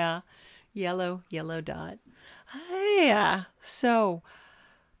 Yeah. Yellow dot. Yeah. So,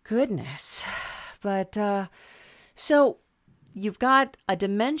 goodness. But, so you've got a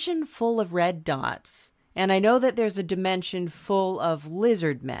dimension full of red dots. And I know that there's a dimension full of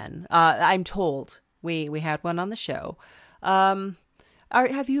lizard men. I'm told. We had one on the show.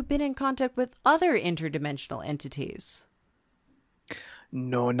 Have you been in contact with other interdimensional entities?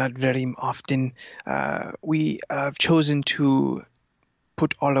 No, not very often. We have chosen to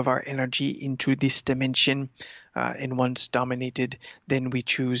put all of our energy into this dimension, and once dominated, then we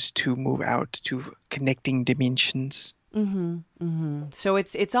choose to move out to connecting dimensions. Mm-hmm. Mm-hmm. So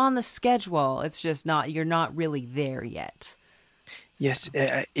it's on the schedule. It's just you're not really there yet. Yes,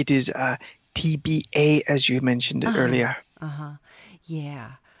 it is TBA, as you mentioned earlier. Uh-huh.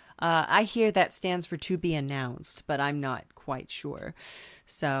 Yeah. I hear that stands for to be announced, but I'm not quite sure.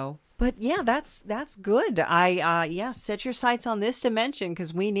 So, but yeah, that's good. Set your sights on this dimension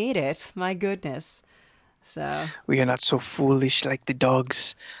because we need it. My goodness. So we are not so foolish like the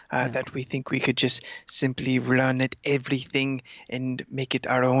dogs No. that we think we could just simply run at everything and make it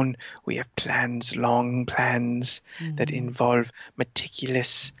our own. We have plans, long plans that involve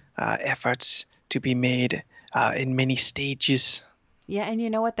meticulous efforts to be made in many stages. yeah, and you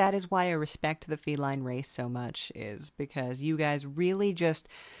know what? That is why I respect the feline race so much, is because you guys really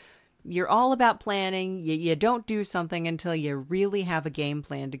you're all about planning. You don't do something until you really have a game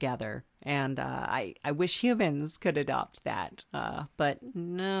plan together. And I wish humans could adopt that. But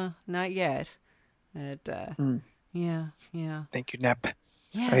no, not yet. Yeah. Thank you, Nep.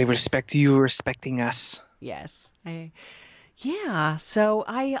 Yes. I respect you respecting us. Yes. Yeah. So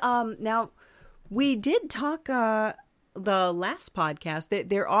now we did talk the last podcast that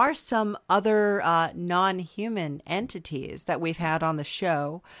there are some other non-human entities that we've had on the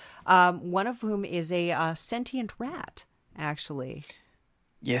show. One of whom is a sentient rat, actually.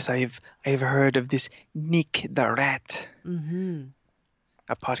 Yes, I've heard of this Nick the Rat. Mm-hmm.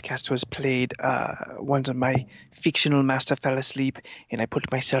 A podcast was played once my fictional master fell asleep, and I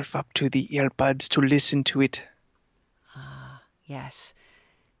put myself up to the earbuds to listen to it. Yes.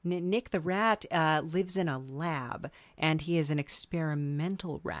 Nick the rat lives in a lab, and he is an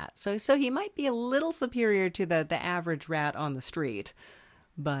experimental rat. So he might be a little superior to the average rat on the street.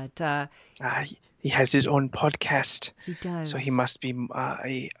 But He has his own podcast. he does. So he must be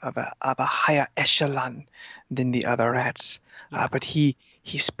of a higher echelon than the other rats. Yeah. But he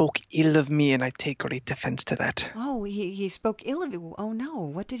spoke ill of me, and I take great offense to that. Oh, he spoke ill of you. Oh, no.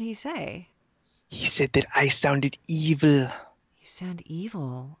 What did he say? He said that I sounded evil. You sound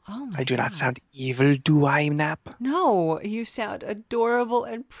evil. Oh my I do not God. sound evil, do I, Nap? No, you sound adorable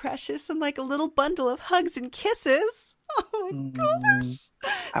and precious and like a little bundle of hugs and kisses. Oh my Mm, gosh.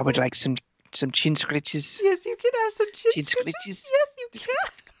 I would like some chin scratches. Yes, you can have some chin Chin scratches. scratches. Yes, you can.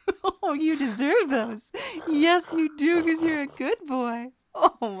 Oh, you deserve those. Yes, you do, because you're a good boy.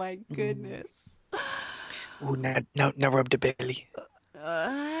 Oh my goodness. Oh, now rub the belly.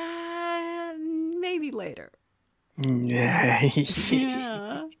 Maybe later. Mm.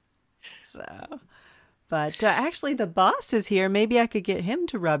 Yeah. So, but actually, the boss is here. Maybe I could get him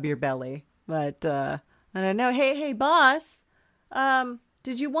to rub your belly. But I don't know. Hey, boss.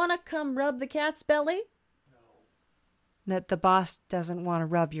 Did you want to come rub the cat's belly? No. That the boss doesn't want to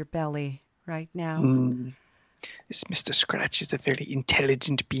rub your belly right now. This Mr. Scratch is a very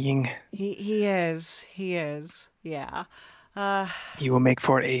intelligent being. He is. He is. Yeah. He will make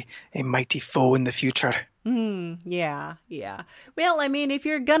for a mighty foe in the future. Yeah. Well, I mean, if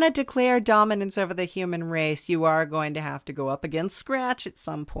you're gonna declare dominance over the human race, you are going to have to go up against Scratch at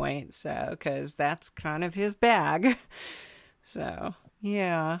some point. So, because that's kind of his bag. So,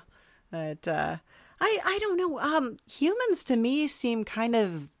 yeah. But I don't know. Humans to me seem kind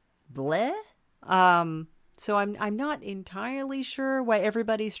of bleh. So I'm not entirely sure why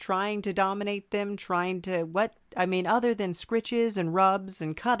everybody's trying to dominate them, other than scritches and rubs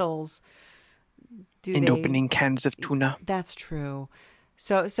and cuddles. Opening cans of tuna. That's true.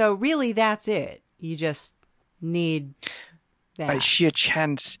 So really that's it. You just need that. By sheer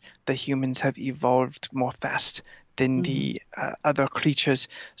chance, the humans have evolved more fast than the other creatures,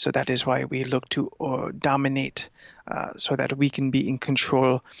 so that is why we look to dominate, so that we can be in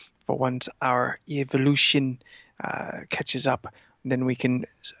control. For once our evolution catches up, then we can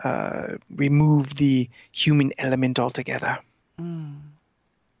remove the human element altogether.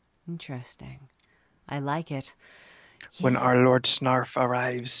 Interesting. I like it. When our Lord Snarf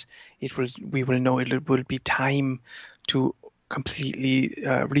arrives, we will know it will be time to completely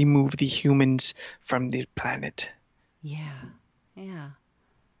remove the humans from the planet. Yeah.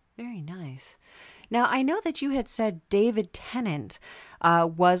 Very nice. Now, I know that you had said David Tennant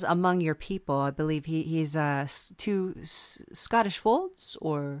was among your people. I believe he's two Scottish folds,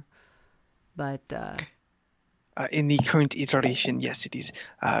 in the current iteration, yes, it is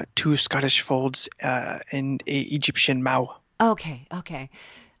 2 Scottish folds and a Egyptian Mao. Okay.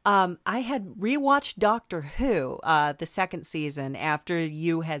 I had rewatched Doctor Who, the second season, after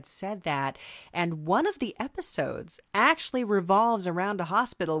you had said that, and one of the episodes actually revolves around a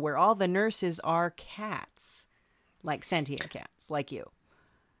hospital where all the nurses are cats, like sentient cats, like you.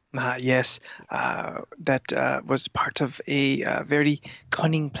 Yes, that was part of a very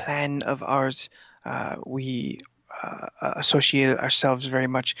cunning plan of ours. We associated ourselves very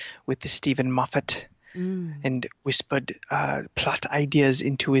much with the Stephen Moffat. And whispered plot ideas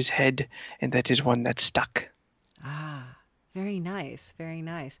into his head, and that is one that stuck. Very nice, very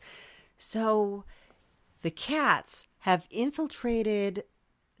nice. So the cats have infiltrated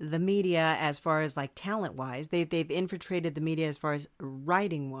the media as far as like talent-wise. They've infiltrated the media as far as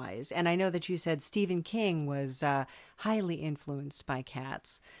writing-wise. And I know that you said Stephen King was highly influenced by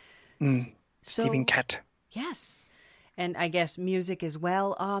cats. Stephen Cat. Yes. And I guess music as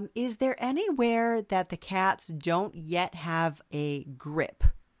well. Is there anywhere that the cats don't yet have a grip?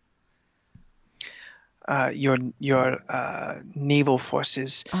 Your naval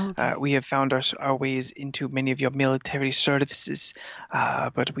forces. Okay. We have found our ways into many of your military services,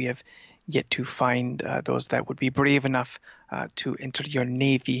 but we have yet to find those that would be brave enough to enter your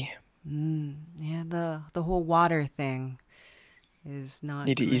navy. Yeah, the whole water thing is not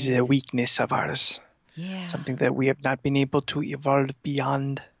It great. is a weakness of ours. Yeah. Something that we have not been able to evolve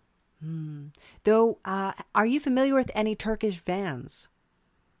beyond. Though, are you familiar with any Turkish vans?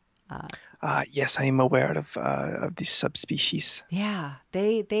 Yes, I am aware of this subspecies. Yeah,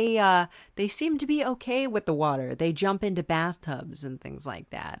 they seem to be okay with the water. They jump into bathtubs and things like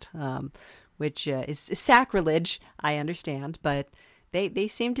that, which is sacrilege, I understand, but they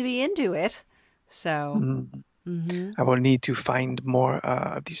seem to be into it. So. I will need to find more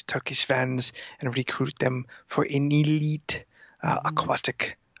of these Turkish vans and recruit them for an elite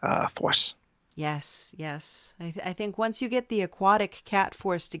aquatic force. Yes. I think once you get the aquatic cat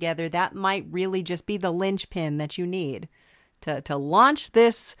force together, that might really just be the linchpin that you need to launch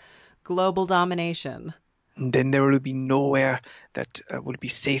this global domination. And then there will be nowhere that will be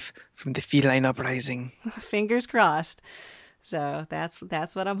safe from the feline uprising. Fingers crossed. So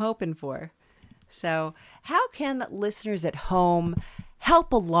that's what I'm hoping for. So how can listeners at home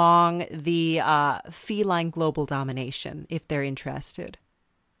help along the feline global domination if they're interested?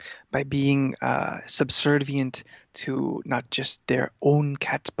 by being subservient to not just their own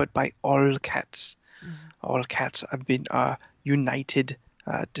cats, but by all cats. All cats have been united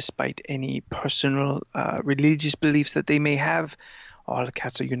despite any personal religious beliefs that they may have. All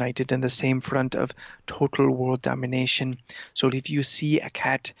cats are united in the same front of total world domination. So if you see a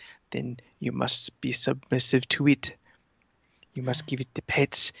cat, then you must be submissive to it. You must give it the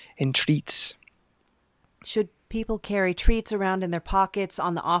pets and treats. Should people carry treats around in their pockets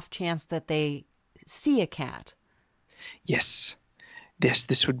on the off chance that they see a cat? Yes.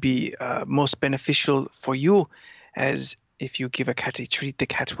 This would be most beneficial for you, as if you give a cat a treat, the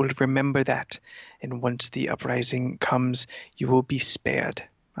cat will remember that. And once the uprising comes, you will be spared,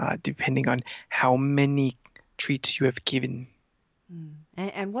 depending on how many treats you have given.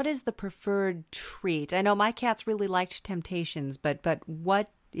 And what is the preferred treat? I know my cats really liked Temptations, but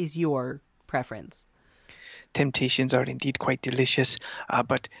what is your preference? Temptations are indeed quite delicious,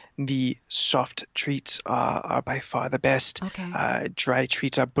 but the soft treats are by far the best. Okay. Dry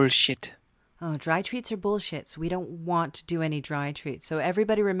treats are bullshit. Oh, dry treats are bullshit, so we don't want to do any dry treats. So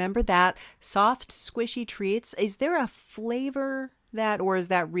everybody remember that. Soft, squishy treats. Is there a flavor that, or is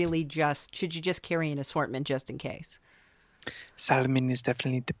that really just, should you just carry an assortment just in case? Salmon is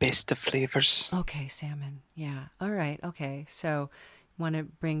definitely the best of flavors. Okay, salmon. Yeah. All right. Okay. So want to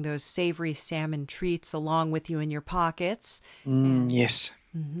bring those savory salmon treats along with you in your pockets. Yes.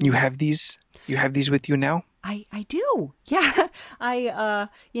 You have these? You have these with you now? I do. Yeah.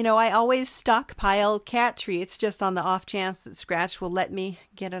 I always stockpile cat treats just on the off chance that Scratch will let me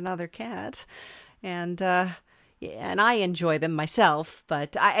get another cat. And I enjoy them myself,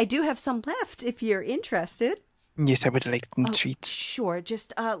 but I do have some left if you're interested. Yes, I would like some treats. Sure.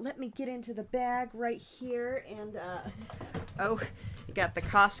 Just let me get into the bag right here. And, you got the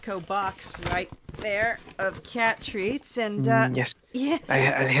Costco box right there of cat treats. And, yes. Yeah.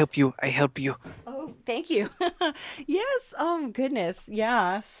 I'll help you. I help you. Oh, thank you. Yes. Oh, goodness.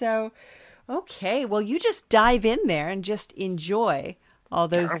 Yeah. So, okay. Well, you just dive in there and just enjoy all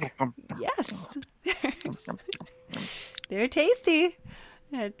those. Yes. They're tasty.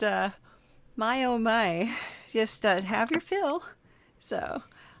 And, my, oh, my. Just have your fill. So,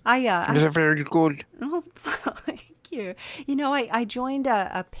 They're very good. Oh, thank you. You know, I joined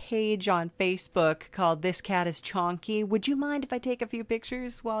a page on Facebook called This Cat is Chonky. Would you mind if I take a few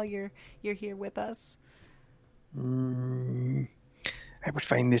pictures while you're here with us? I would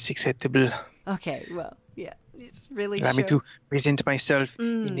find this acceptable. Okay, well, yeah, it's really Allow me to present myself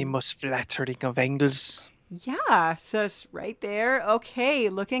in the most flattering of angles. Yeah, so it's right there. Okay,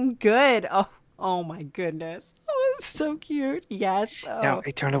 looking good. Oh my goodness. Oh, it's so cute. Yes. Oh. Now,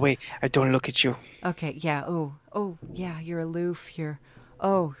 I turn away. I don't look at you. Okay, yeah. Oh, yeah, you're aloof. Yeah,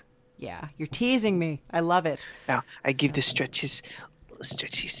 you're teasing me. I love it. Now, I give the stretches.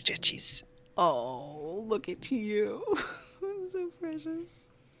 Stretchies. Oh, look at you. I'm so precious.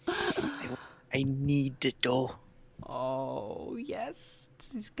 I need the dough. Oh, yes.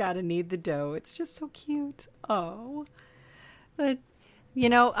 She's got to need the dough. It's just so cute. Oh. But,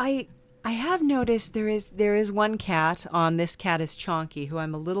 I have noticed there is one cat on This Cat is Chonky who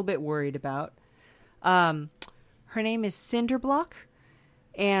I'm a little bit worried about. Her name is Cinderblock,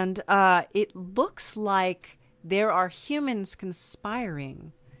 and it looks like there are humans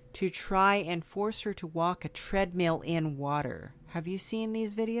conspiring to try and force her to walk a treadmill in water. Have you seen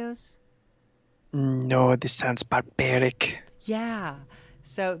these videos? No, this sounds barbaric. Yeah.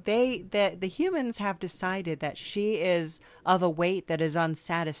 So the humans have decided that she is of a weight that is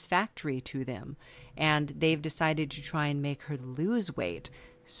unsatisfactory to them, and they've decided to try and make her lose weight.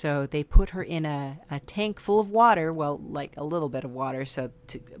 So they put her in a tank full of water, well, like a little bit of water, so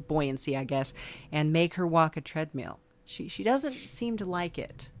to buoyancy, I guess, and make her walk a treadmill. She doesn't seem to like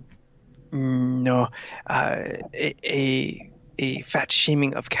it. No, a fat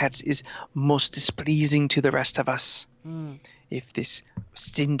shaming of cats is most displeasing to the rest of us. If this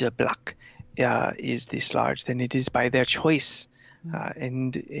cinder block is this large, then it is by their choice.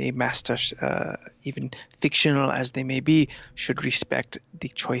 And a master, even fictional as they may be, should respect the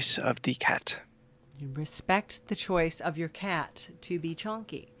choice of the cat. You respect the choice of your cat to be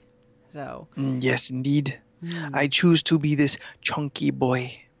chonky. So yes, indeed. I choose to be this chunky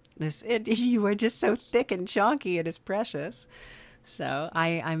boy. You are just so thick and chonky, it is precious. So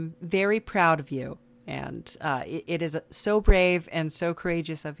I'm very proud of you. And it is so brave and so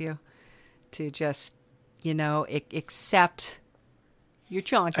courageous of you to just, accept your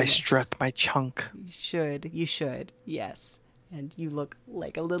chonkiness. I struck my chunk. You should, yes. And you look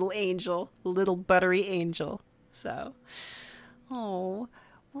like a little angel, a little buttery angel. So,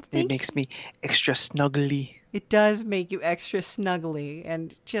 Well, It makes me extra snuggly. It does make you extra snuggly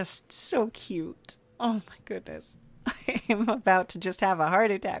and just so cute. Oh my goodness. I am about to just have a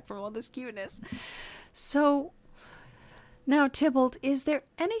heart attack from all this cuteness. So, now, Thibault, is there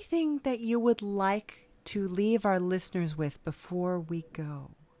anything that you would like to leave our listeners with before we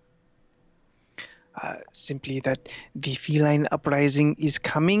go? Simply that the feline uprising is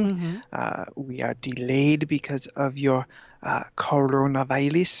coming. We are delayed because of your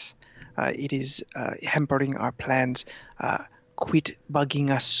coronavirus. It is hampering our plans. Quit bugging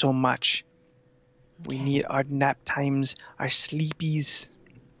us so much. We need our nap times, our sleepies.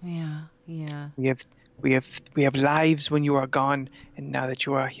 Yeah. We have lives when you are gone, and now that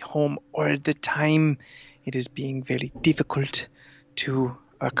you are home all the time, it is being very difficult to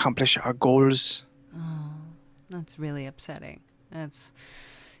accomplish our goals. Oh, that's really upsetting. Is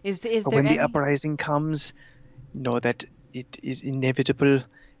When there the uprising comes, know that it is inevitable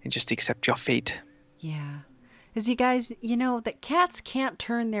and just accept your fate. Yeah. As you guys, you know that cats can't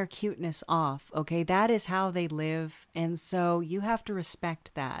turn their cuteness off, okay? That is how they live, and so you have to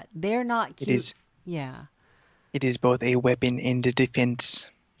respect that. They're not cute. Yeah. It is both a weapon and a defense.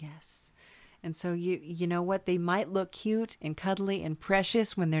 Yes. And so you know what? They might look cute and cuddly and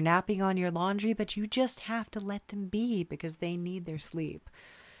precious when they're napping on your laundry, but you just have to let them be because they need their sleep.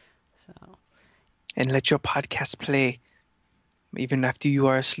 So. And let your podcast play even after you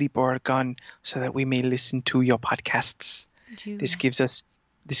are asleep or gone, so that we may listen to your podcasts. This gives us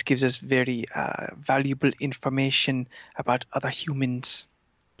very valuable information about other humans.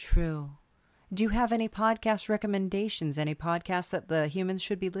 True. Do you have any podcast recommendations? Any podcasts that the humans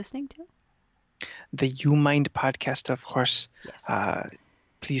should be listening to? The You Mind podcast, of course. Yes.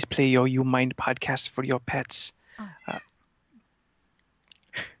 Please play your You Mind podcast for your pets.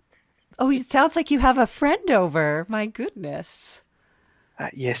 Oh, it sounds like you have a friend over. My goodness.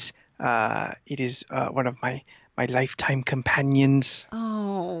 Yes. It is one of my lifetime companions.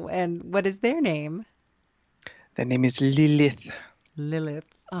 Oh, and what is their name? Their name is Lilith. Lilith.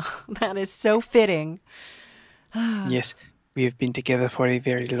 Oh, that is so fitting. Yes. We have been together for a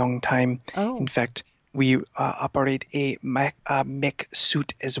very long time. Oh. In fact, we operate a mech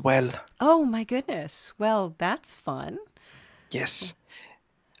suit as well. Oh, my goodness. Well, that's fun. Yes.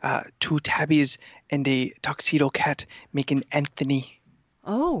 2 tabbies and a tuxedo cat make an Anthony.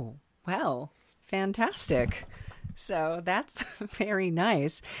 Oh, well, fantastic. So that's very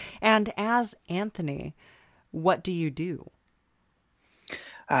nice. And as Anthony, what do you do?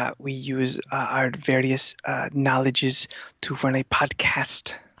 We use our various knowledges to run a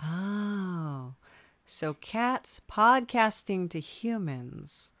podcast. Oh, so cats podcasting to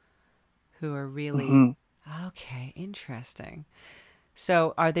humans who are really... Okay, interesting.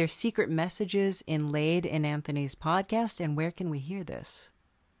 So are there secret messages inlaid in Anthony's podcast, and where can we hear this?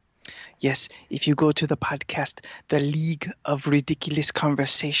 Yes, if you go to the podcast, The League of Ridiculous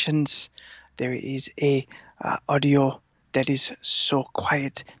Conversations, there is a audio that is so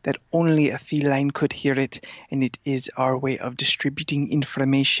quiet that only a feline could hear it, and it is our way of distributing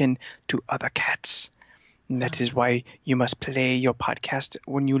information to other cats. And that is why you must play your podcast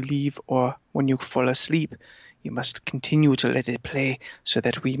when you leave or when you fall asleep. You must continue to let it play so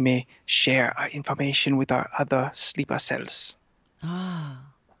that we may share our information with our other sleeper cells.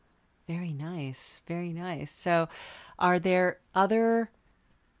 Ah, very nice. Very nice. So are there other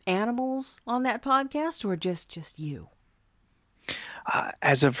animals on that podcast, or just you?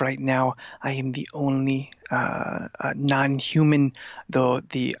 As of right now, I am the only non-human, though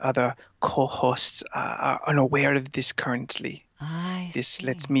the other co-hosts are unaware of this currently. This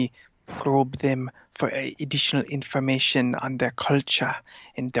lets me probe them for additional information on their culture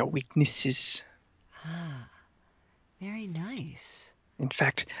and their weaknesses. Ah, very nice. In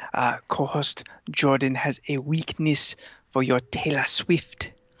fact, co-host Jordan has a weakness for your Taylor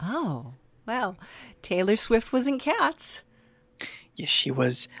Swift. Oh, well, Taylor Swift was in Cats. Yes, she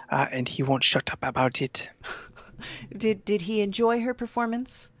was, and he won't shut up about it. Did he enjoy her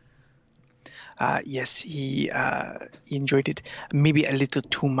performance? Yes, he enjoyed it maybe a little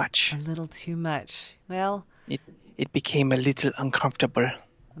too much. A little too much. Well, it became a little uncomfortable.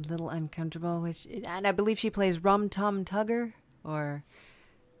 A little uncomfortable, and I believe she plays Rum Tum Tugger, or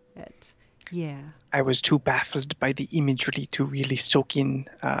yeah. I was too baffled by the imagery to really soak in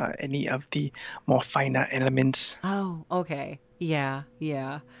any of the more finer elements. Oh, okay. Yeah.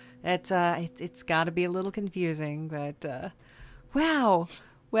 It's got to be a little confusing, but wow.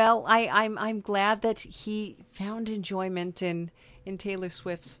 Well, I'm glad that he found enjoyment in Taylor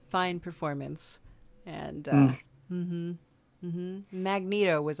Swift's fine performance, and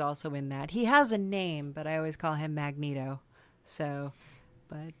Magneto was also in that. He has a name, but I always call him Magneto. So,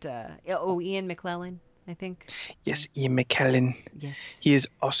 But Ian McClellan, I think. Yes, Ian McKellen. Yes. He is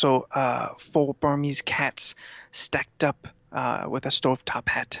also 4 Burmese cats stacked up with a stovetop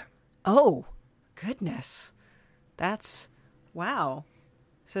hat. Oh, goodness. That's wow.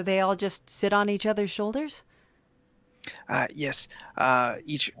 So they all just sit on each other's shoulders? Yes,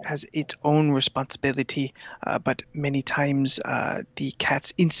 each has its own responsibility, but many times the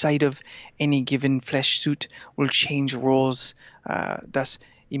cats inside of any given flesh suit will change roles, thus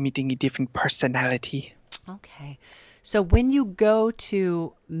emitting a different personality. Okay. So when you go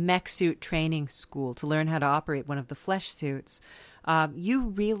to mech suit training school to learn how to operate one of the flesh suits, you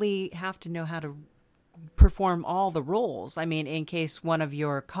really have to know how to perform all the roles. I mean, in case one of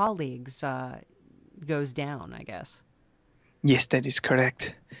your colleagues goes down, I guess. Yes, that is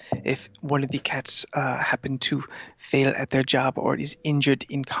correct. If one of the cats happen to fail at their job or is injured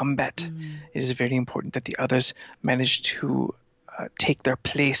in combat, it is very important that the others manage to take their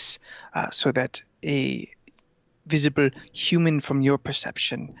place so that a visible human from your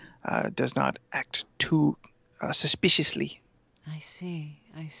perception does not act too suspiciously. I see.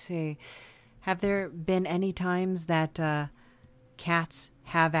 I see. Have there been any times that cats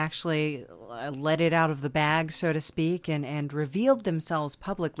have actually let it out of the bag, so to speak, and revealed themselves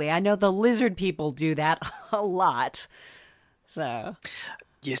publicly? I know the lizard people do that a lot. So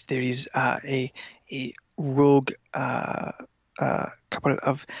Yes, there is a rogue couple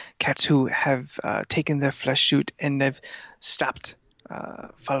of cats who have taken their flesh suit and have stopped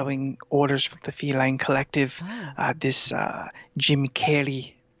following orders from the Feline Collective. This Jim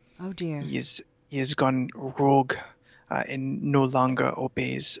Carey, oh dear. he has gone rogue and no longer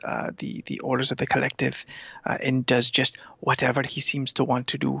obeys the orders of the collective and does just whatever he seems to want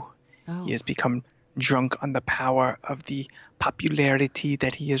to do. Oh. He has become drunk on the power of the popularity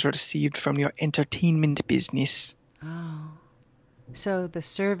that he has received from your entertainment business. Oh. So the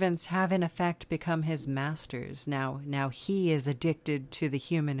servants have in effect become his masters. Now he is addicted to the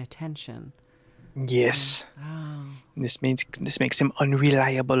human attention. Yes. Oh. This makes him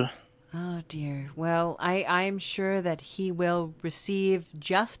unreliable. Oh dear. Well, I'm sure that he will receive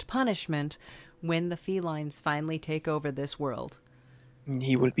just punishment when the felines finally take over this world.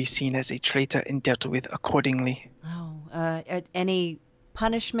 He will be seen as a traitor and dealt with accordingly. Oh, any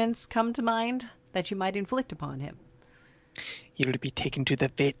punishments come to mind that you might inflict upon him? He will be taken to the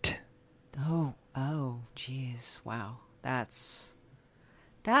vet. Oh, jeez. Wow. That's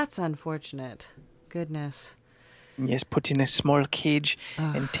unfortunate. Goodness. Yes, put in a small cage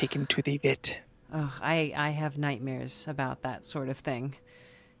and taken to the vet. Oh, I have nightmares about that sort of thing.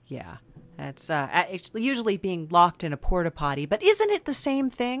 Yeah. That's usually being locked in a porta potty, but isn't it the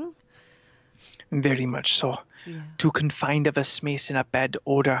same thing? Very much so. Yeah. Too confined of a space in a bad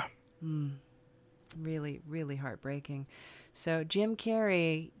odor. Really, really heartbreaking. So, Jim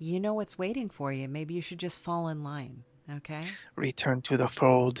Carrey, you know what's waiting for you. Maybe you should just fall in line, okay? Return to the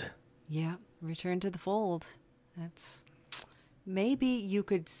fold. Yeah, return to the fold. Maybe you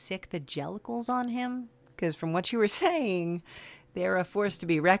could sick the jellicles on him, because from what you were saying, they're a force to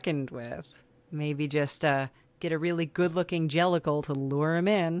be reckoned with. Maybe just get a really good-looking jellicle to lure him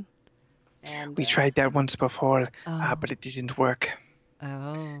in. And We tried that once before, but it didn't work.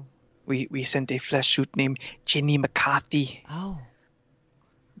 Oh. We sent a flesh suit named Jenny McCarthy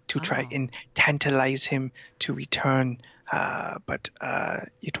to try and tantalize him to return, but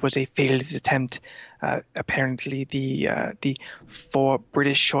it was a failed attempt. Apparently, the 4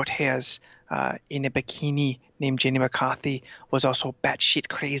 British short hairs in a bikini named Jenny McCarthy was also batshit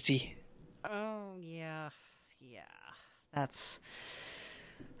crazy. Oh, yeah. That's...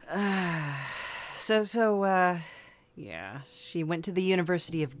 yeah, she went to the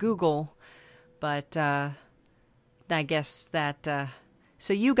University of Google, but I guess that...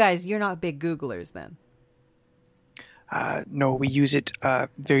 So you guys, you're not big Googlers then? No, we use it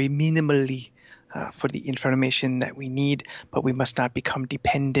very minimally for the information that we need, but we must not become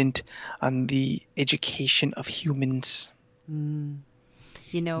dependent on the education of humans.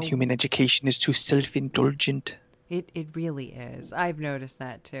 You know, human education is too self-indulgent. It really is. I've noticed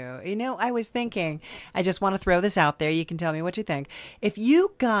that too. You know, I was thinking, I just want to throw this out there. You can tell me what you think. If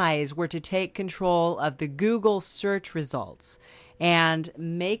you guys were to take control of the Google search results and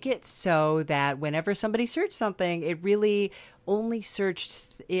make it so that whenever somebody searched something, it really only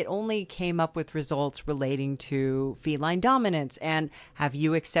came up with results relating to feline dominance and have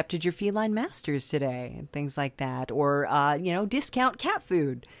you accepted your feline masters today and things like that, or, discount cat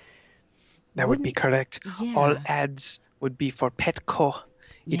food. That would be correct. Yeah. All ads would be for Petco.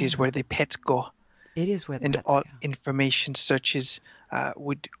 It is where the pets go. It is where the and pets all go. information searches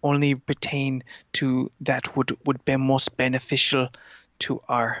would only pertain to that would be most beneficial to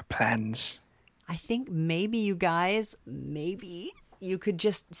our plans. I think maybe you guys, you could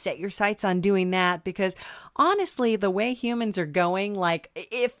just set your sights on doing that, because honestly, the way humans are going, like,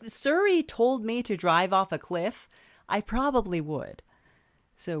 if Surrey told me to drive off a cliff, I probably would.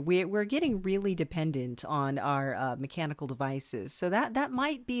 So we're getting really dependent on our mechanical devices. So that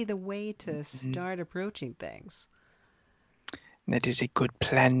might be the way to start approaching things. That is a good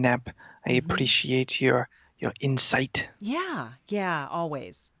plan, Nap. I appreciate your insight. Yeah,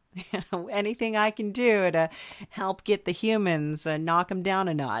 always. Anything I can do to help get the humans, knock them down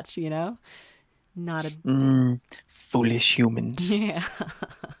a notch, Not a... Foolish humans. Yeah.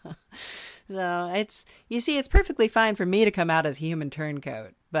 So it's perfectly fine for me to come out as a human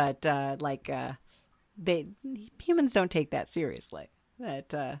turncoat, but humans don't take that seriously.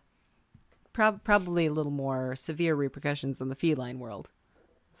 That probably a little more severe repercussions in the feline world.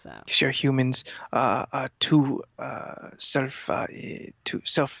 So sure, humans are too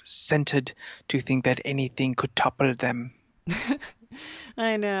self-centered to think that anything could topple them.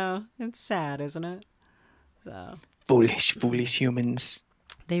 I know, it's sad, isn't it? So foolish humans.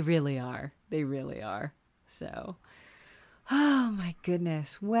 They really are. So, oh my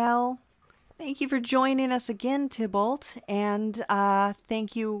goodness. Well, thank you for joining us again, Thibault, and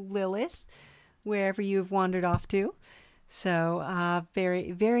thank you, Lilith, wherever you've wandered off to. So,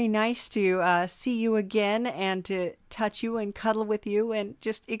 very, very nice to see you again and to touch you and cuddle with you and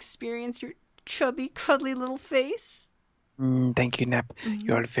just experience your chubby, cuddly little face. Thank you, Nap.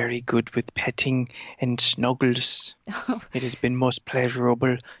 You are very good with petting and snuggles. It has been most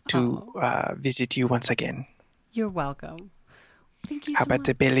pleasurable to visit you once again. You're welcome. Thank you How so about much.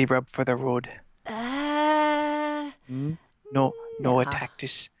 the belly rub for the road? No attack.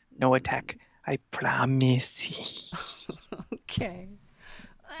 No attack. I promise. Okay.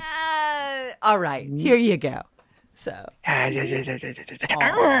 All right. Here you go. So.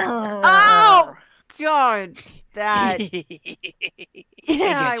 Oh, God. That.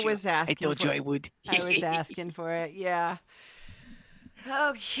 Yeah, I was asking. I told you I would. I was asking for it. Yeah.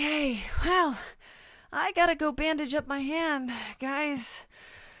 Okay. Well, I gotta go bandage up my hand, guys.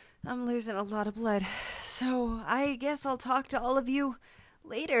 I'm losing a lot of blood. So I guess I'll talk to all of you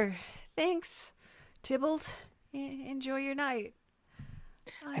later. Thanks, Thibault. Enjoy your night.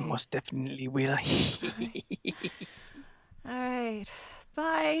 I most definitely will. All right.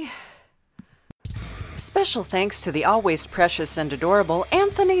 Bye. Special thanks to the always precious and adorable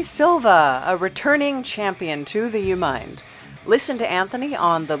Anthony Silva, a returning champion to the U Mind. Listen to Anthony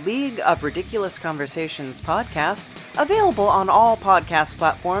on the League of Ridiculous Conversations podcast, available on all podcast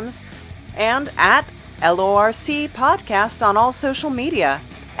platforms, and at LORC Podcast on all social media.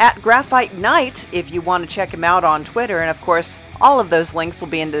 At Graphite Knight, if you want to check him out on Twitter, and of course, all of those links will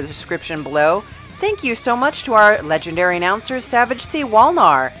be in the description below. Thank you so much to our legendary announcer, Savage C.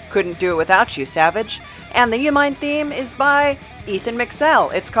 Walnar. Couldn't do it without you, Savage. And the U-Mind theme is by Ethan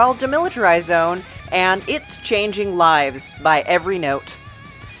McSell. It's called Demilitarized Zone, and it's changing lives by every note.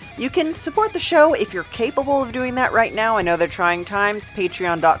 You can support the show if you're capable of doing that right now. I know they're trying times.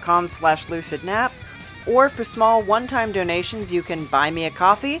 Patreon.com/LucidNap. Or for small one-time donations, you can buy me a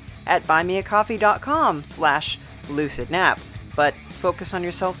coffee at buymeacoffee.com/LucidNap. But focus on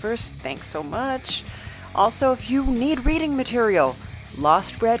yourself first. Thanks so much. Also, if you need reading material,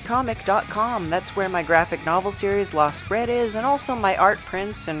 lostbreadcomic.com. That's where my graphic novel series Lost Bread is, and also my art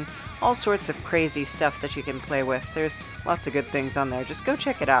prints and all sorts of crazy stuff that you can play with. There's lots of good things on there. Just go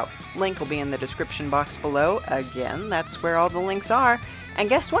check it out. Link will be in the description box below. Again, that's where all the links are. And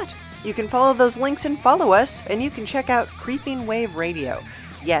guess what? You can follow those links and follow us, and you can check out Creeping Wave Radio.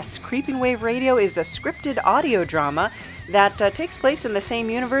 Yes, Creeping Wave Radio is a scripted audio drama that takes place in the same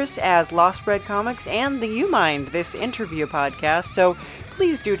universe as Lost Bread Comics and the U-Mind, this interview podcast, so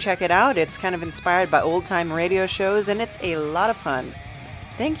please do check it out. It's kind of inspired by old-time radio shows, and it's a lot of fun.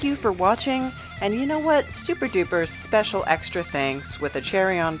 Thank you for watching, and you know what? Super duper special extra thanks with a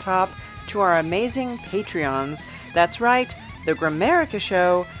cherry on top to our amazing Patreons. That's right, The Grammarica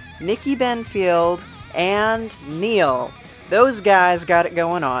Show, Nikki Benfield, and Neil. Those guys got it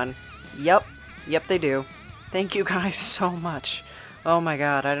going on. Yep, they do. Thank you guys so much. Oh my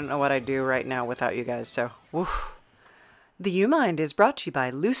god, I don't know what I'd do right now without you guys, so woof. The U-Mind is brought to you by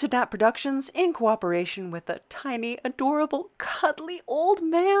LucidNap Productions in cooperation with a tiny, adorable, cuddly old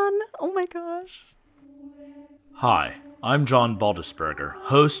man. Oh my gosh. Hi, I'm John Baldisberger,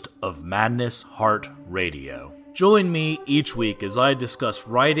 host of Madness Heart Radio. Join me each week as I discuss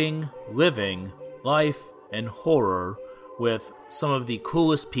writing, living, life, and horror with some of the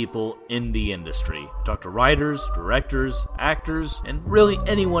coolest people in the industry. Talk to writers, directors, actors, and really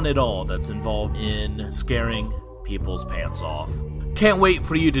anyone at all that's involved in scaring people's pants off. Can't wait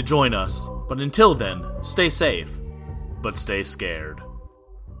for you to join us, but until then, stay safe, but stay scared.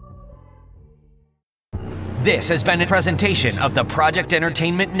 This has been a presentation of the Project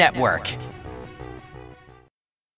Entertainment Network.